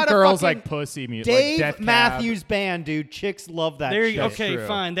 you I think got girls fucking like pussy music. Dave like Death Cab. Matthews Band, dude. Chicks love that There shit. you okay, true.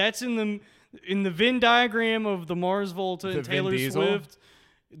 fine. That's in the Venn diagram of the Mars Volta The and Vin Taylor Diesel? Swift.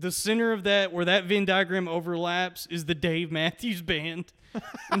 The center of that, where that Venn diagram overlaps, is the Dave Matthews Band,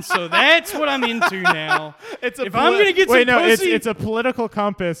 and so that's what I'm into now. It's a If I'm gonna get wait, some no, pussy- it's a political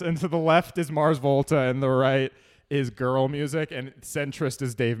compass, and to the left is Mars Volta, and the right is girl music, and centrist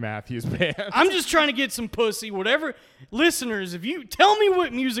is Dave Matthews Band. I'm just trying to get some pussy. Whatever, listeners, if you tell me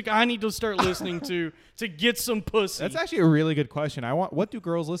what music I need to start listening to get some pussy. That's actually a really good question. What do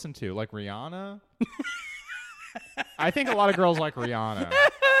girls listen to? Like Rihanna? I think a lot of girls like Rihanna.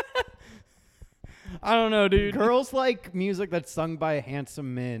 I don't know, dude. Girls like music that's sung by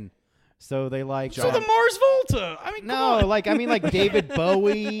handsome men. So they like So the Mars Volta. I mean, No, come on. like I mean like David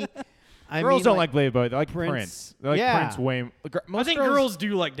Bowie. Girls don't like Blade Boy. They like Prince. Prince. They like Yeah. Prince way. I Most think girls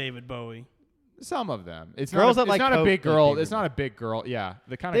do like David Bowie. Some of them. It's Girls not. that like it's not a Coke big like girl. David It's not a big girl. Yeah,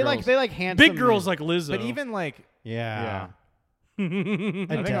 the kind of They girls. like they like handsome Big girls men. like Lizzo. But even like Yeah. I think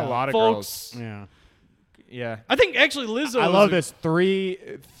a Adele. lot of Folks. Yeah. Yeah. I think actually Lizzo. I is love a- this.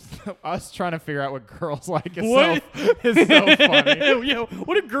 Us trying to figure out what girls like is What? is so funny. Yeah,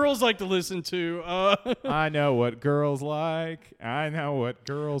 what do girls like to listen to? I know what girls like. I know what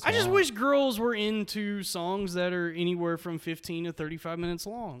girls I just want. wish girls were into songs that are anywhere from 15 to 35 minutes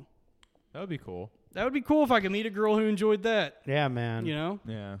long. That would be cool. That would be cool if I could meet a girl who enjoyed that. Yeah, man. You know?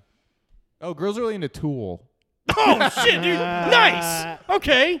 Yeah. Oh, girls are really into Tool. Oh shit, dude! Nice.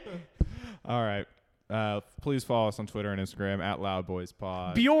 Okay. All right. Please follow us on Twitter and Instagram at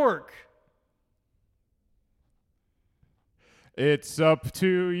LoudBoysPod. Bjork. It's up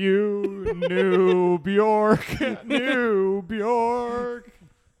to you, New Bjork. New Bjork.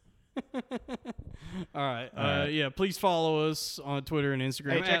 All right. right. Yeah, please follow us on Twitter and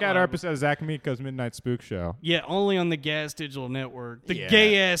Instagram. Hey, check at out our Loud- episode of Zach Miko's Midnight Spook Show. Yeah, only on the Gas Digital Network. The Yeah.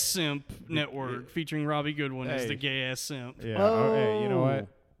 Gay Ass Simp Network, featuring Robbie Goodwin as Hey. the Gay Ass Simp. Yeah. Oh, hey, you know Oh. what?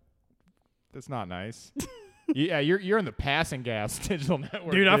 That's not nice. Yeah, you're in the passing gas digital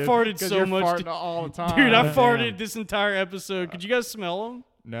network. Dude, I farted 'cause so you're much farting to- all the time. Dude, I Damn. farted this entire episode. Could you guys smell them?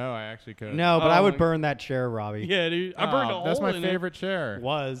 No, I actually couldn't. No, but Oh I would my- burn that chair, Robbie. Yeah, dude. I burned a Oh, hole that's my in it. favorite chair.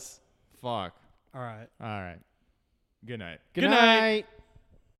 Was. Fuck. All right. All right. Good night. Good night. night.